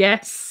spilled,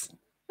 yes.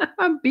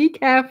 Be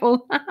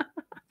careful.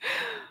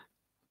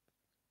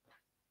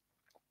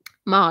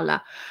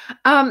 Marla.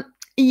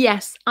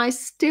 Yes, I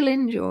still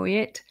enjoy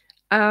it.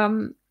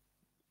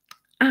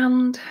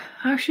 And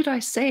how should I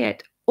say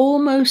it?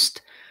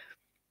 Almost,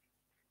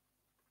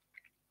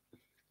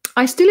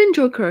 I still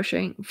enjoy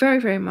crocheting very,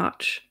 very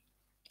much.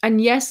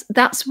 And yes,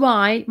 that's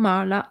why,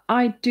 Marla,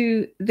 I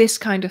do this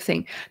kind of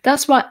thing.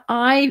 That's why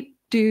I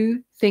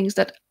do things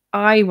that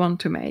I want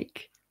to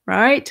make,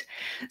 right?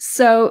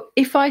 So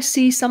if I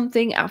see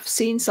something, I've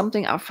seen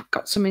something, I've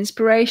got some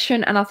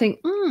inspiration, and I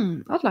think,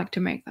 I'd like to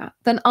make that,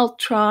 then I'll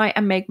try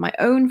and make my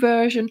own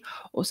version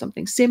or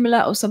something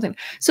similar or something.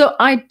 So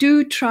I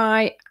do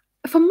try.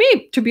 For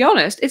me, to be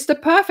honest, it's the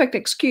perfect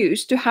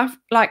excuse to have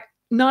like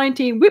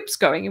 19 whips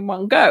going in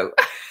one go.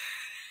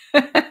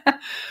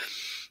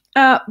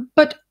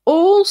 But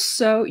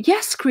also,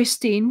 yes,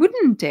 Christine,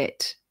 wouldn't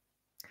it?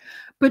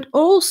 But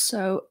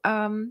also,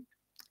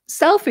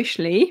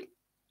 selfishly,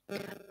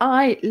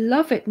 I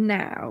love it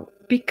now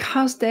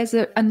because there's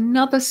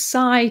another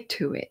side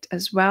to it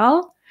as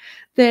well.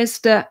 There's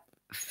the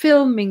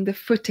filming the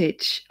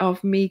footage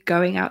of me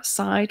going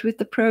outside with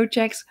the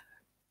projects,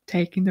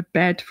 taking the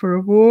bed for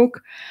a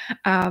walk,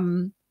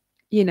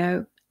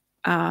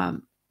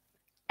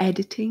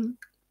 editing.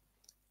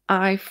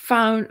 I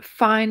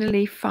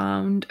finally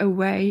found a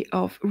way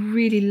of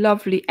really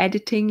lovely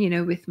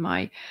editing, with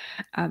my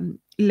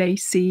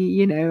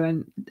lacy,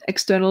 and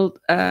external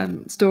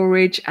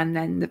storage, and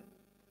then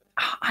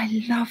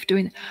I love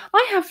doing it.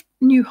 I have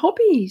new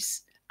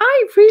hobbies.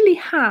 I really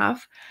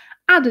have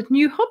added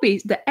new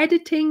hobbies: the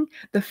editing,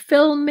 the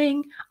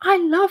filming. I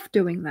love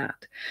doing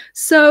that.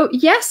 So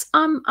yes,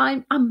 I'm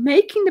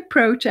making the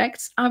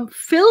projects. I'm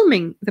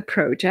filming the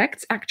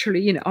projects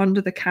actually,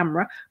 under the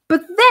camera.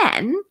 But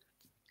then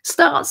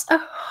starts a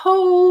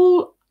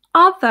whole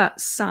other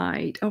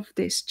side of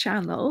this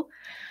channel,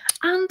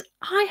 and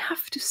I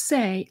have to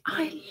say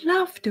I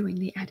love doing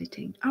the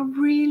editing. I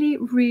really,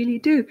 really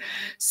do.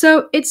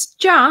 So it's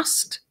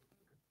just,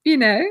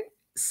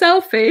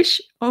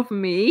 selfish of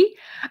me,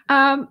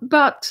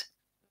 but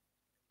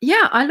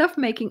yeah, I love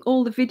making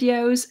all the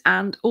videos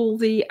and all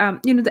the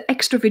the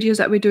extra videos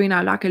that we're doing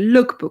now, like a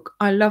lookbook.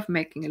 I love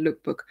making a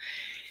lookbook,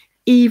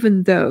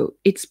 even though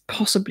it's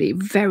possibly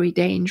very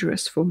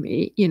dangerous for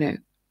me,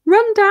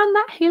 run down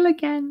that hill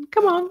again.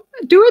 Come on,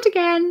 do it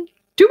again.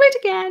 Do it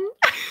again.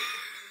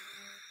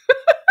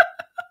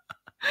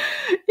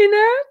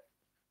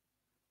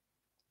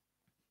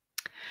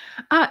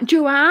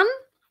 Joanne,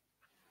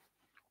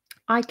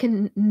 I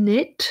can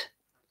knit,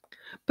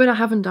 but I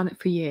haven't done it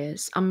for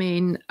years. I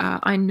mean,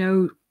 I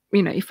know,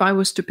 if I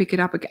was to pick it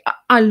up again,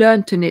 I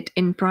learned to knit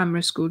in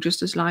primary school,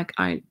 just like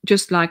I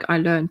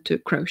learned to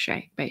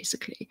crochet,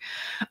 basically.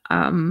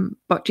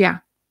 But yeah.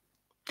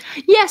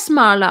 Yes,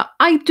 Marla,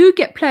 I do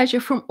get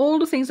pleasure from all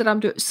the things that I'm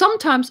doing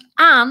sometimes,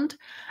 and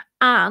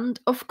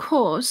of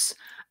course,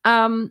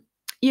 I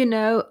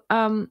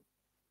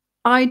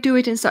do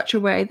it in such a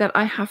way that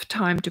I have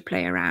time to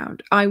play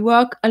around. I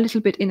work a little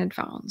bit in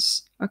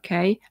advance,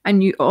 okay?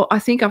 And I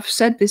think I've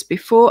said this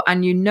before,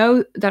 and you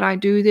know that I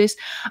do this.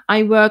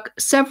 I work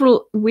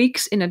several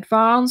weeks in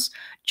advance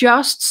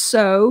just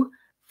so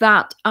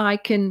that I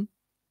can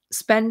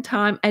spend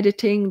time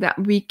editing, that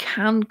we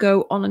can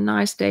go on a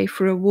nice day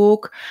for a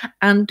walk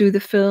and do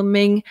the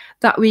filming,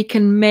 that we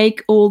can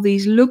make all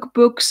these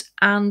lookbooks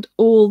and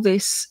all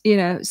this,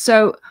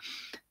 so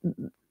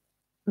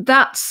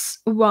that's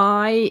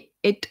why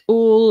it's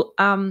all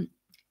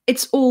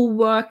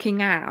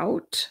working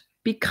out,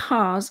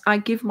 because I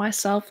give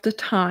myself the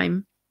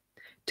time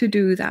to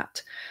do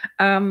that,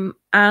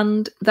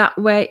 and that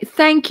way.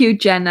 Thank you,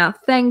 Jenna.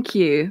 Thank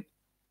you.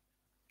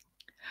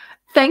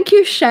 Thank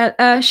you,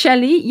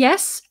 Shelley.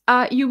 Yes,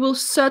 you will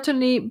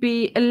certainly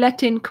be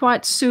let in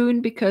quite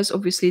soon, because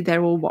obviously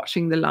they're all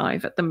watching the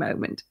live at the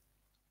moment.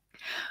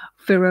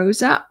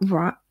 Feroza,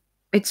 right.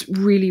 It's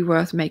really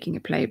worth making a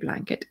play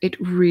blanket. It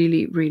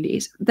really, really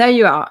is. There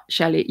you are,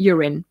 Shelley.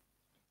 You're in.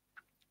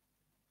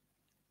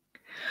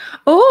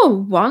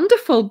 Oh,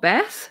 wonderful,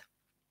 Beth.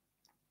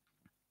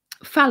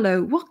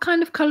 Fallow. What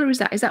kind of color is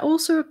that? Is that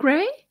also a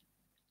grey?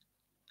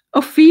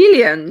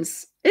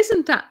 Ophelians.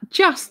 Isn't that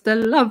just a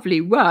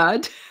lovely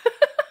word?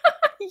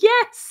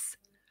 Yes.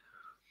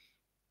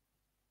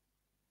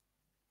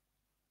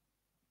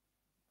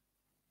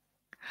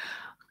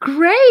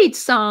 Great,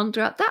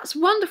 Sandra. That's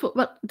wonderful.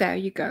 Well, there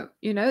you go.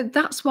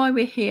 That's why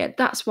we're here.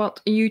 That's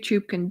what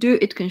YouTube can do.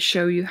 It can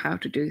show you how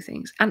to do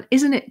things. And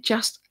isn't it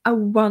just a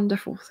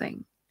wonderful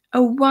thing?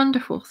 A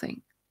wonderful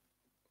thing.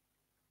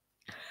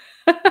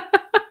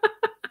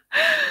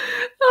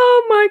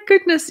 Oh my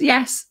goodness,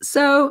 yes.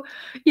 So,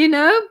 you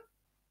know,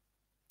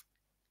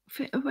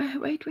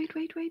 wait,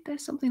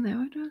 there's something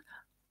there.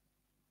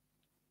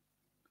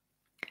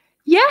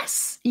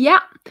 Yes, yeah.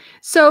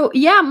 So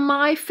yeah,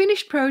 my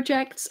finished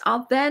projects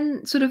are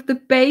then sort of the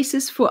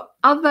basis for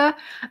other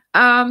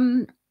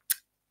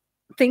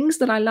things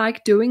that I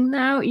like doing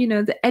now. You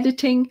know, the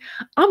editing.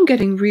 I'm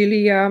getting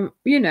really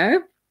you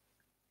know,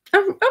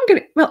 I'm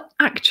getting, well,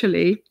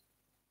 actually,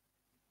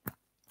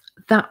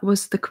 that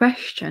was the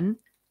question.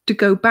 To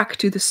go back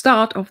to the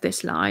start of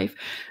this live,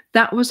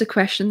 that was a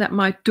question that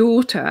my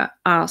daughter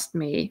asked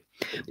me,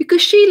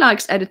 because she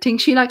likes editing,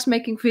 she likes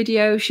making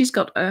videos, she's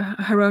got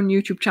her own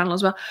YouTube channel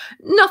as well.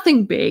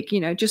 Nothing big, you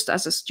know, just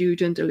as a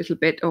student, a little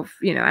bit of,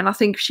 you know, and I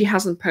think she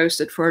hasn't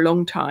posted for a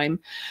long time.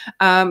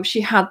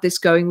 She had this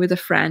going with a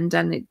friend,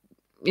 and it,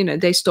 you know,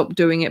 they stopped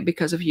doing it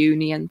because of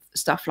uni and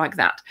stuff like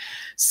that.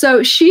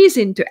 So she's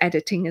into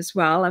editing as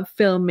well and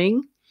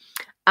filming.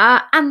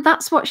 And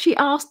that's what she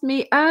asked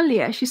me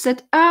earlier. She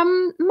said,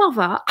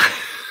 Mother,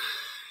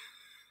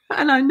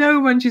 and I know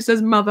when she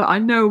says mother, I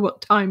know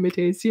what time it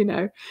is, you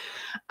know.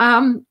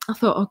 I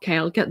thought, okay,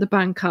 I'll get the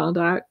bank card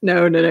out.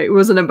 No, it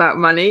wasn't about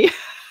money.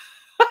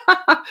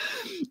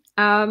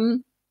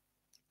 And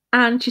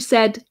she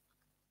said,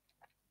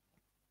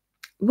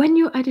 when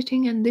you're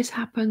editing and this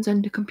happens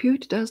and the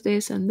computer does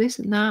this and this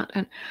and that.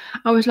 And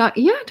I was like,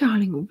 yeah,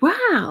 darling,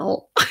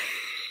 well,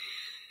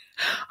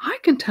 I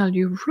can tell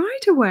you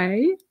right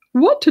away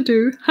what to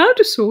do, how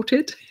to sort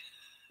it.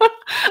 I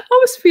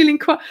was feeling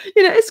quite,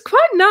 you know, it's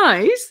quite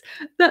nice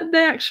that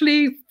they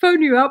actually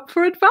phone you up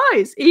for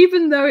advice,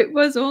 even though it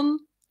was on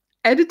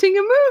editing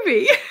a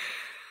movie.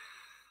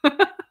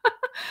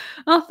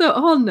 I thought,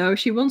 oh no,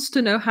 she wants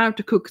to know how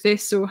to cook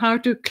this or how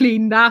to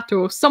clean that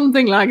or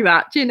something like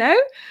that, you know.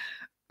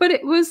 But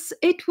it was,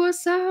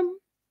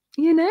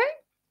 you know,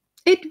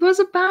 it was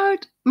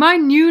about my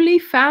newly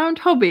found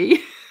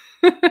hobby,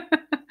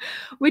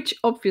 which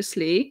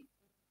obviously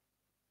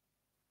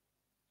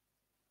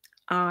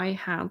I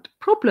had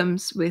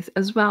problems with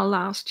as well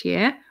last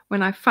year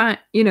when I found,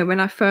 you know, when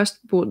I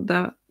first bought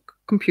the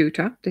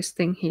computer, this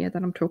thing here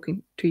that I'm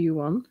talking to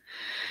you on.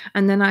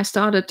 And then I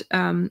started,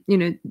 you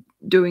know,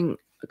 doing,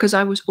 because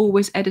I was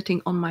always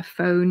editing on my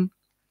phone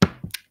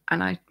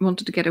and I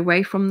wanted to get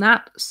away from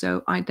that.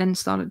 So I then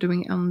started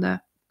doing it on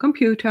the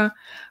computer.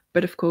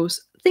 But of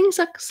course, things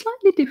are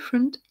slightly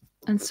different.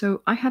 And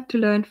so I had to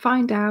learn,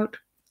 find out,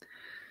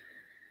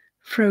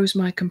 froze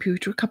my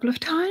computer a couple of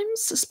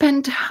times,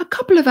 spent a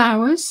couple of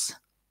hours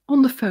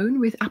on the phone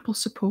with Apple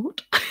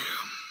support,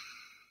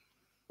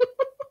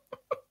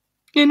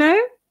 you know,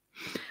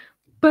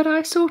 but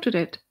I sorted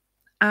it.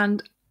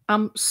 And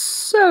I'm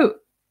so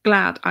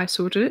glad I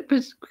sorted it,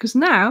 because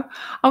now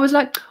I was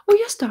like, oh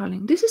yes,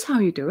 darling, this is how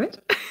you do it.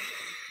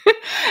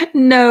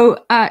 No,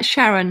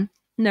 Sharon,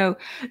 no.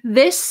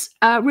 This,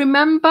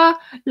 remember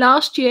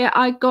last year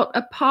I got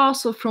a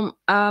parcel from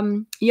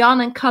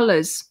Yarn and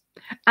Colors.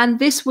 And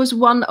this was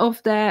one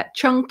of their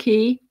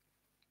chunky,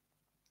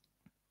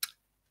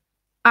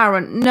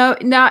 Aaron, no,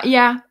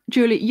 yeah,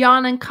 Julie,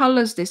 Yarn and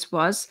Colors this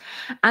was.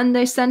 And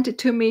they sent it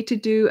to me to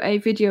do a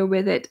video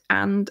with it.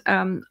 And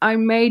I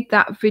made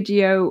that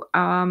video.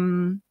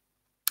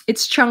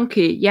 It's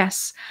chunky,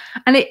 yes.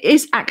 And it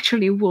is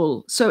actually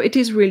wool. So it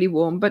is really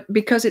warm. But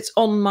because it's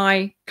on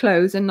my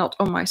clothes and not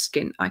on my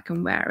skin, I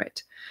can wear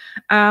it.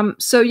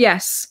 So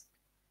yes.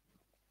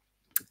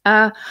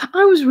 I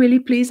was really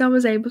pleased I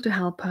was able to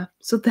help her.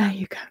 So there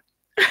you go.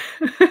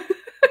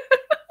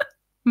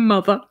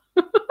 Mother.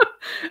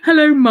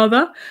 Hello,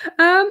 Mother.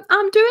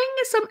 I'm doing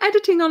some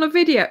editing on a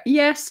video.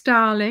 Yes,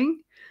 darling.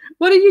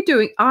 What are you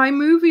doing?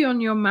 iMovie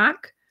on your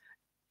Mac?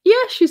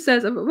 Yes, she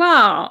says.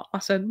 Wow. I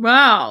said,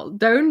 wow,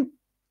 don't.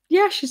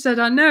 Yeah, she said,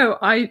 I know.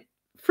 I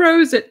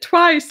froze it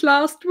twice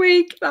last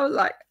week. I was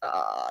like,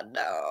 oh,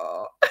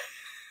 no.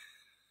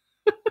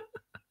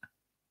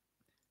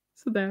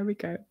 So there we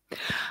go.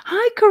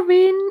 Hi,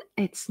 Corinne.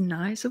 It's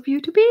nice of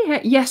you to be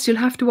here. Yes, you'll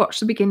have to watch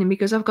the beginning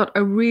because I've got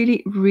a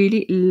really,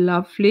 really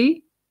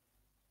lovely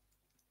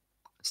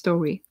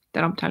story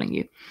that I'm telling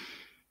you.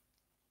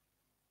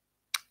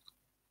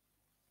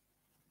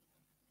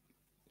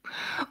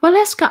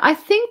 Well, Eska, I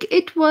think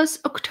it was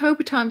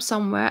October time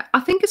somewhere.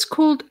 I think it's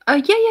called,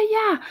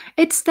 yeah.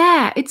 It's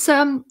there. It's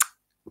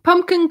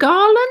Pumpkin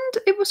Garland,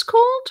 it was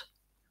called.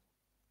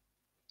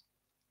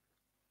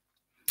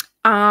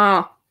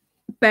 Ah.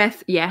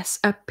 Beth, yes,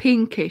 a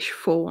pinkish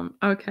fawn.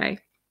 Okay.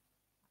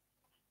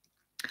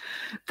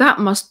 That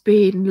must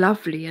be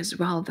lovely as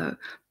well, though.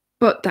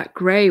 But that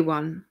grey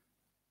one,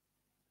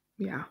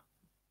 yeah.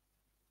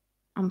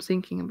 I'm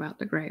thinking about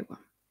the grey one.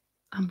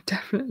 I'm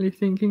definitely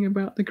thinking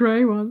about the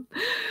grey one.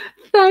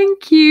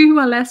 Thank you,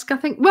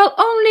 Aleska. Well,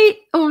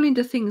 only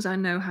the things I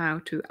know how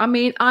to. I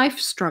mean, I've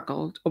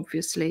struggled,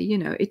 obviously. You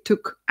know, it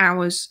took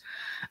hours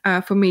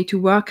for me to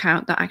work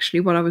out that actually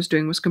what I was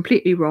doing was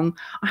completely wrong.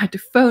 I had to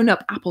phone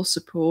up Apple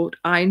support.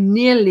 I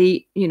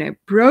nearly, you know,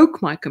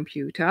 broke my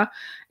computer.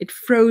 It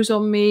froze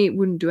on me,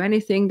 wouldn't do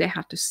anything. They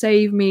had to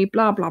save me,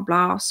 blah, blah,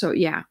 blah. So,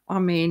 yeah, I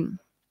mean,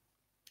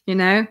 you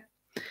know.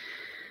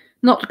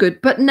 not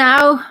good. But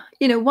now,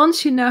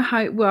 once you know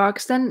how it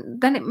works, then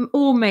it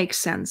all makes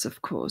sense,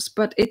 of course.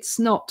 But it's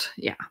not,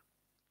 yeah.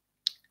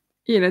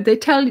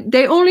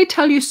 They only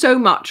tell you so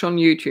much on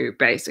YouTube,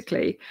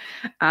 basically.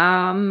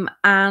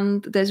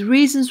 And there's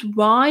reasons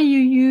why you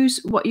use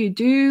what you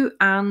do.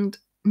 And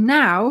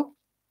now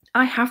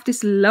I have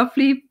this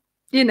lovely,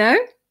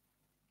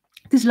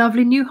 this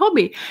lovely new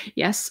hobby.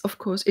 Yes, of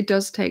course, it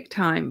does take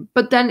time,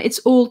 but then it's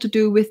all to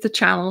do with the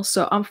channel,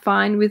 so I'm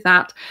fine with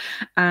that.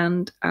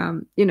 And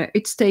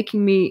it's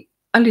taking me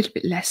a little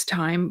bit less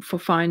time for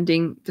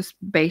finding the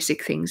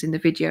basic things in the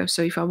video.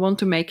 So if I want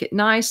to make it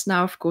nice,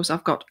 now of course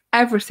I've got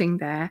everything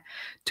there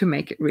to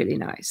make it really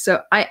nice.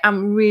 So I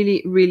am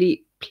really,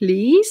 really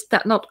pleased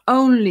that not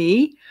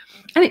only,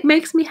 and it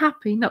makes me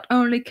happy, not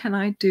only can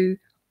I do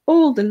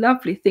all the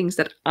lovely things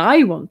that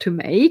I want to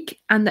make,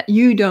 and that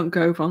you don't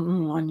go from,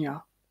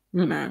 Anja,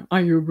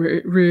 are you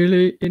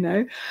really,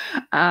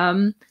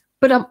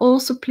 but I'm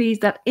also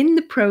pleased that in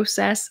the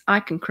process I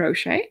can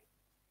crochet,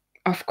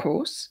 of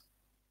course.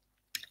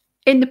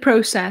 In the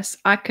process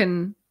I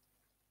can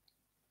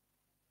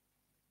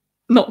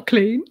not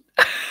clean,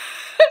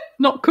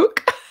 not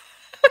cook.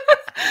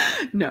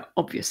 No,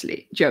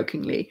 obviously,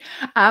 jokingly.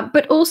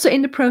 But also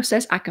in the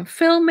process, I can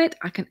film it,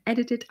 I can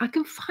edit it, I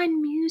can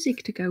find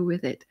music to go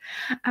with it.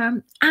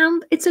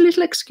 And it's a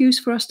little excuse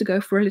for us to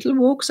go for a little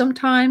walk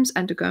sometimes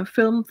and to go and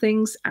film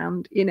things.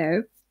 And,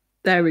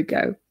 there we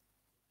go.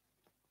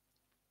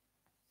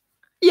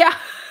 Yeah,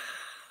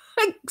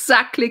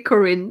 exactly,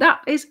 Corinne.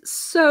 That is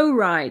so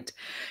right.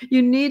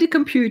 You need a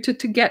computer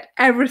to get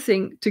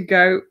everything to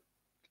go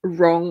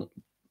wrong,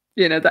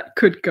 that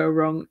could go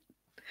wrong.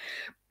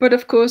 But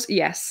of course,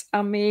 yes,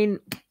 I mean,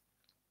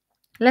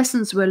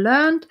 lessons were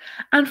learned.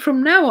 And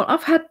from now on,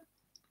 I've had,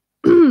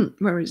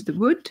 where is the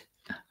wood?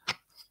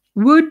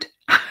 Wood.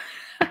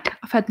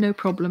 I've had no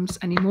problems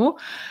anymore.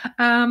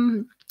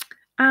 And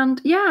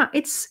yeah,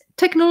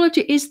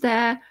 technology is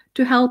there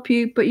to help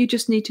you, but you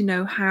just need to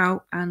know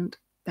how. And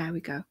there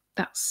we go.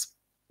 That's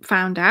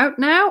found out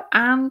now.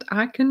 And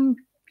I can,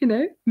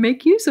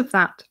 make use of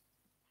that.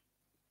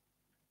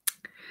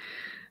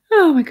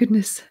 Oh my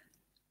goodness.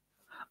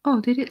 Oh,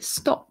 did it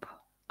stop?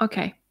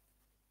 Okay.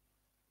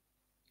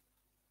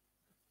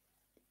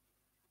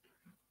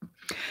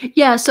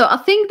 Yeah, so I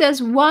think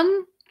there's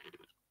one.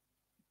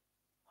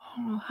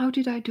 Oh, how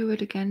did I do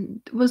it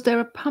again? Was there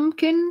a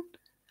pumpkin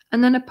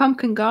and then a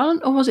pumpkin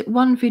garland, or was it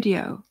one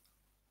video?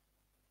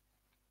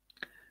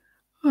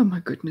 Oh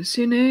my goodness,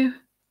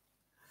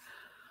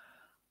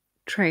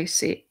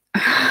 Tracy.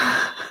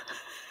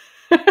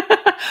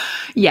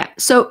 Yeah,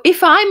 so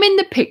if I'm in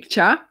the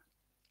picture,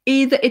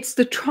 either it's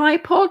the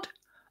tripod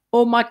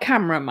or my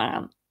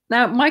cameraman.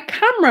 Now, my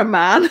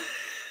cameraman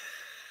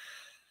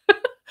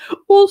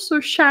also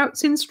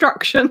shouts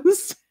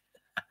instructions.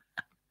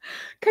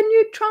 Can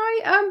you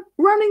try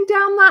running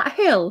down that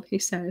hill, he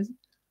says. Which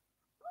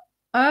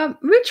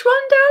one,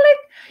 darling?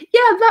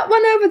 Yeah, that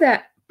one over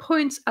there.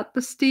 Points at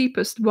the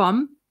steepest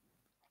one.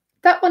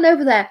 That one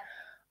over there.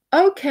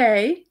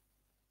 Okay.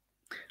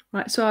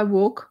 Right, so I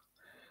walk.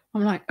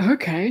 I'm like,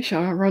 okay,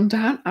 shall I run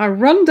down? I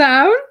run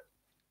down.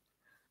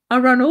 I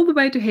run all the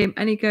way to him,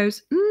 and he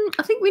goes,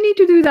 I think we need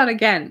to do that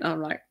again.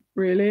 I'm like,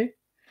 really?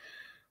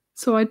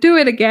 So I do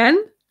it again,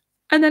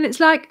 and then it's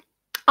like,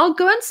 I'll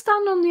go and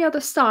stand on the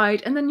other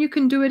side, and then you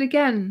can do it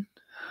again.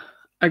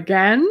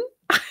 Again?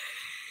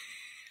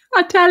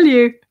 I tell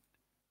you.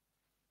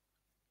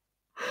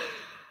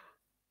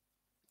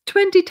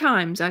 20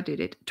 times I did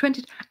it.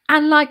 20,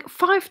 and like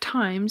 5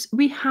 times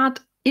we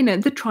had,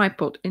 the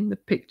tripod in the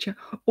picture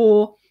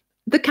or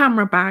the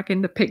camera bag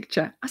in the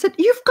picture. I said,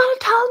 you've got to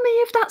tell me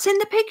if that's in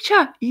the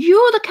picture.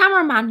 You're the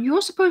cameraman.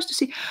 You're supposed to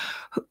see.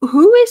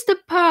 Who is the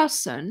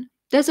person?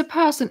 There's a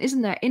person,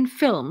 isn't there, in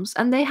films,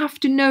 and they have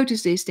to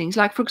notice these things.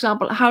 Like, for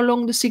example, how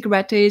long the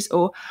cigarette is,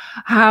 or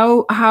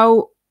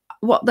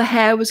what the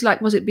hair was like.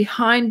 Was it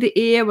behind the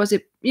ear? Was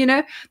it,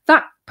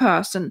 that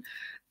person?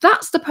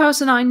 That's the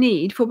person I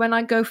need for when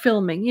I go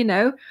filming,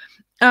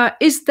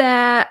 Is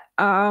there...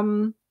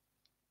 Don't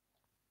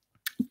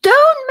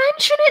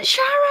mention it,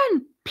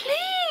 Sharon!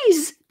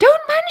 Please!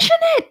 Don't mention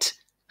it!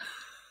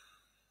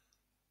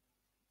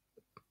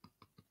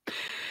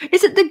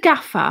 Is it the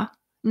gaffer?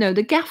 No,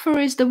 the gaffer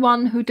is the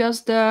one who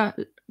does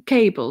the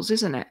cables,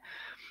 isn't it?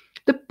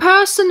 The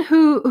person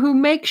who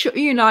makes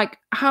sure, like,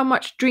 how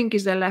much drink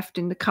is there left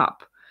in the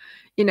cup?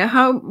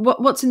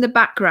 What's in the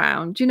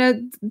background?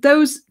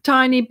 Those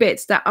tiny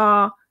bits that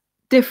are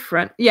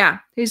different. Yeah,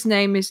 his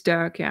name is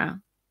Dirk. Yeah.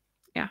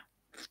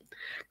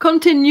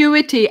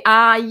 Continuity.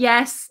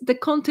 Yes, the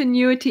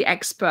continuity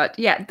expert.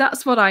 Yeah,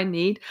 that's what I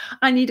need.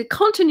 I need a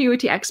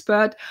continuity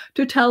expert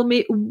to tell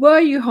me, were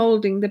you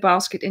holding the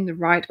basket in the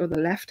right or the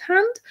left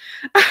hand?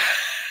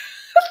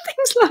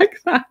 Things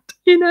like that,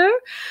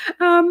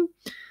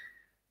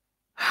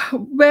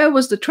 where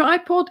was the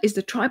tripod? Is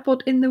the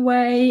tripod in the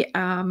way?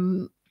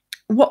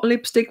 What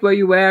lipstick were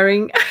you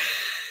wearing?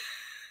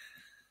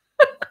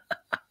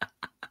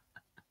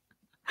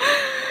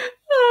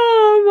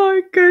 Oh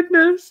my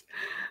goodness.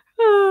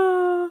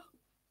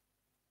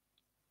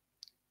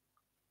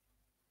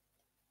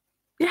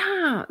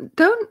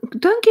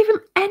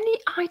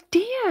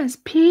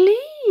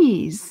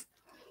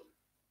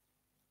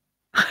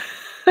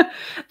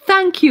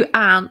 Thank you,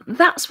 Anne.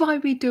 That's why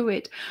we do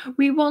it.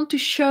 We want to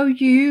show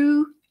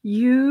you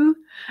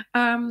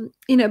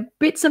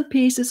bits and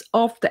pieces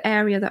of the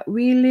area that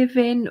we live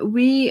in.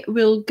 We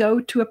will go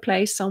to a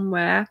place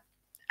somewhere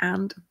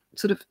and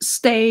sort of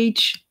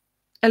stage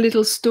a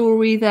little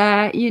story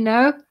there,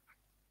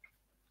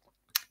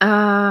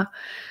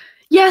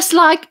 yes,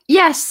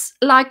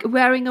 like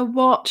wearing a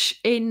watch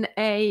in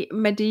a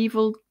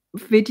medieval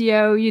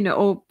video,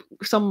 or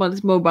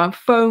someone's mobile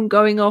phone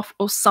going off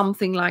or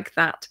something like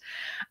that.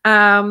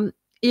 um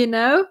you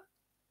know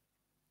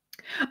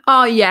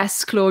oh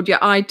yes, Claudia,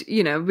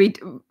 we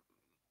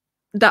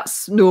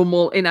that's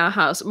normal in our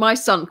house. My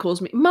son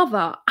calls me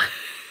mother.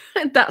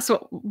 That's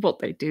what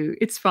they do.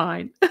 It's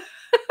fine.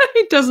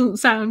 It doesn't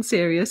sound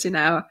serious in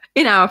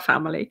our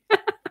family.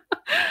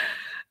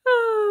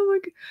 Oh my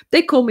God.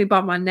 They call me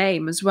by my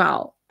name as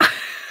well.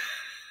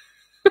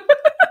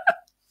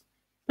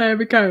 There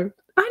we go.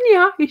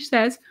 Anja, he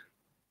says.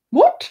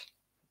 What?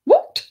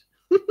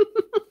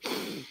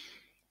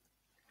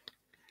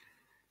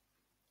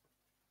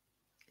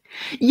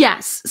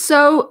 Yes.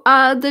 So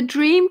the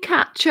dream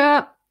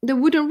catcher, the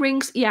wooden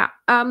rings. Yeah.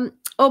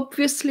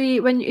 Obviously,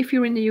 if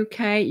you're in the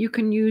UK, you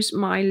can use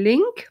my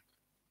link.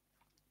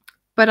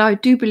 But I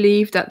do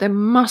believe that there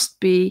must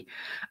be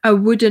a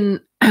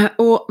wooden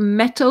or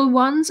metal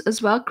ones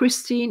as well.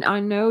 Christine, I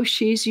know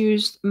she's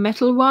used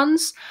metal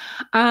ones.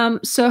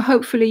 So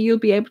hopefully you'll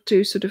be able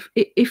to sort of,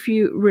 if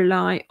you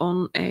rely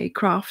on a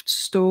craft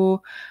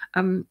store.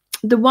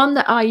 The one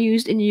that I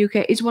used in the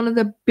UK is one of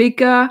the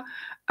bigger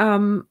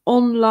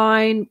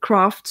online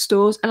craft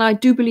stores, and I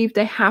do believe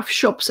they have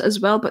shops as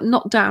well, but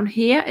not down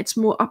here. It's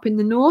more up in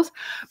the north.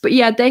 But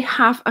yeah, they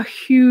have a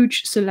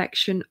huge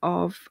selection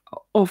of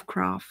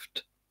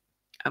craft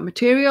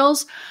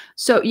materials.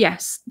 So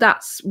yes,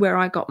 that's where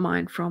I got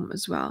mine from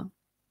as well.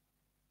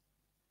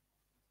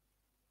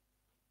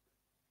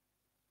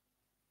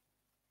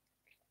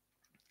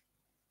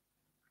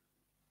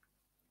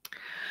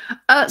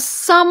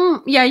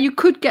 Some, yeah, you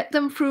could get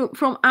them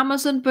from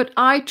Amazon, but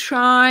I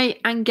try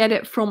and get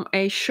it from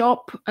a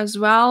shop as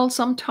well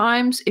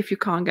sometimes if you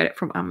can't get it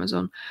from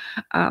Amazon,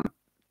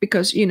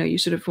 because you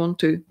sort of want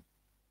to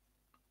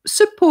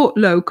support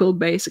local,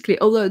 basically,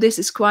 although this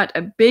is quite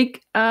a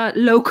big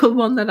local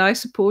one that I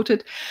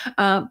supported.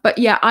 But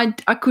yeah,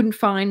 I couldn't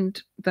find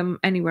them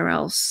anywhere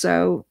else.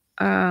 So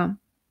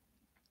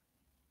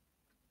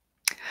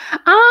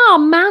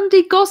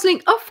Mandy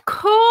Gosling, of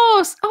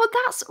course. Oh,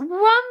 that's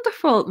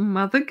wonderful.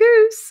 Mother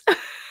Goose.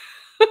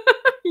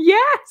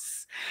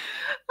 Yes.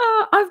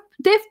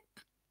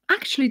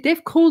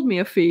 They've called me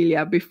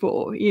Ophelia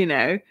before,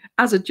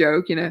 as a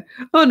joke,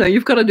 oh no,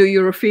 you've got to do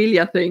your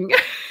Ophelia thing.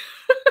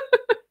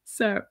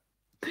 So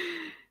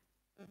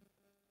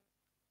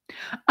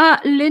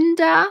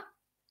Linda,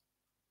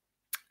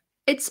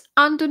 it's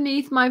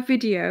underneath my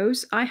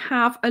videos. I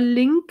have a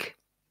link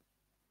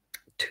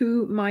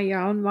to my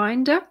yarn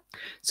winder.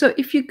 So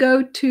if you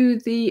go to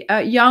the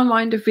yarn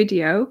winder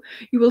video,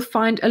 you will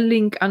find a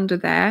link under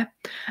there.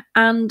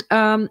 And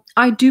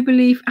I do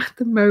believe at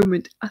the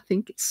moment, I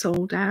think it's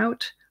sold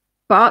out,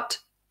 but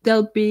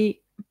there'll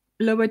be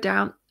lower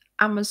down.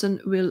 Amazon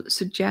will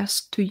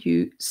suggest to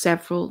you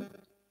several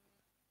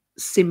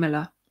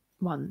similar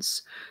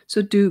ones.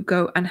 So do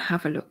go and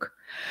have a look.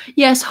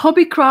 Yes,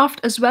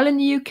 Hobbycraft as well in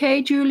the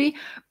UK, Julie.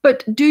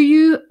 But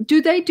do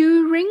they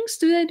do rings?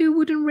 Do they do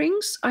wooden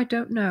rings? I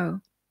don't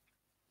know.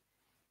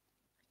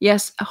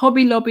 Yes,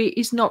 Hobby Lobby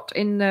is not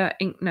in no,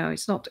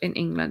 it's not in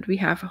England. We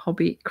have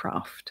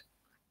Hobbycraft.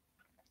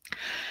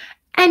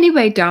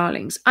 Anyway,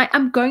 darlings, I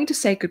am going to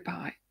say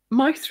goodbye.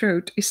 My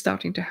throat is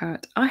starting to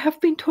hurt. I have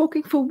been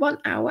talking for 1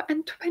 hour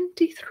and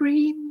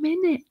 23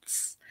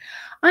 minutes.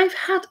 I've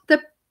had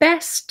the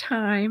best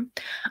time.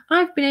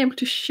 I've been able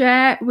to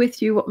share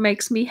with you what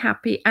makes me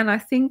happy, and I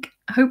think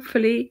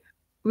hopefully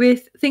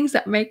with things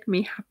that make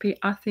me happy,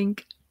 I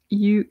think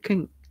you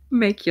can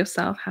make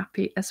yourself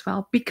happy as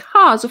well,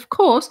 because of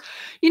course,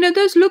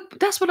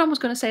 that's what I was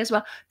going to say as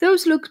well.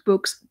 Those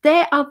lookbooks,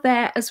 they are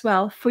there as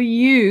well for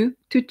you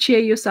to cheer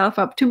yourself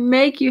up, to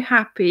make you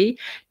happy,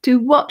 to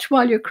watch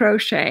while you're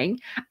crocheting,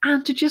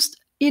 and to just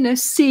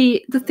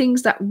see the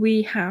things that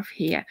we have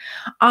here.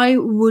 I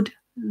would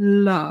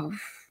love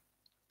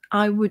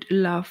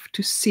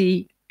to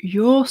see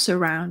your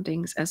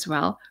surroundings as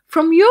well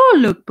from your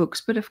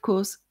lookbooks, but of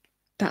course,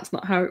 that's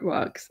not how it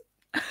works.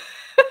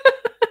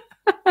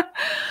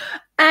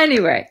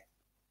 Anyway,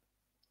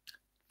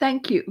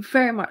 thank you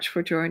very much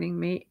for joining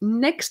me.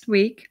 Next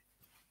week,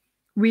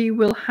 we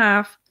will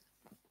have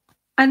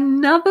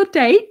another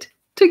date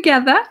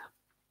together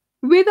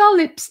with our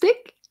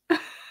lipstick,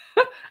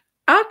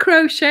 our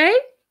crochet,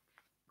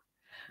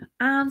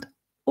 and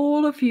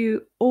all of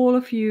you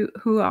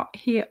who are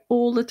here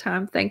all the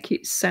time, thank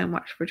you so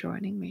much for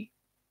joining me.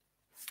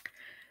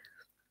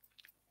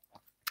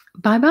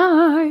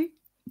 Bye-bye.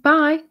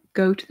 Bye.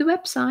 Go to the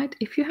website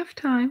if you have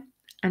time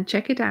and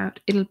check it out.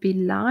 It'll be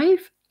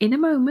live in a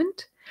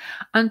moment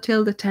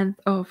until the 10th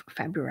of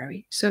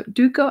February. So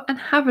do go and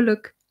have a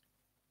look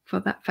for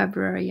that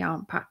February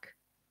yarn pack.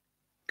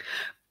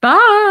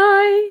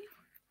 Bye.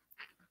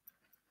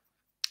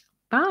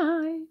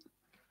 Bye.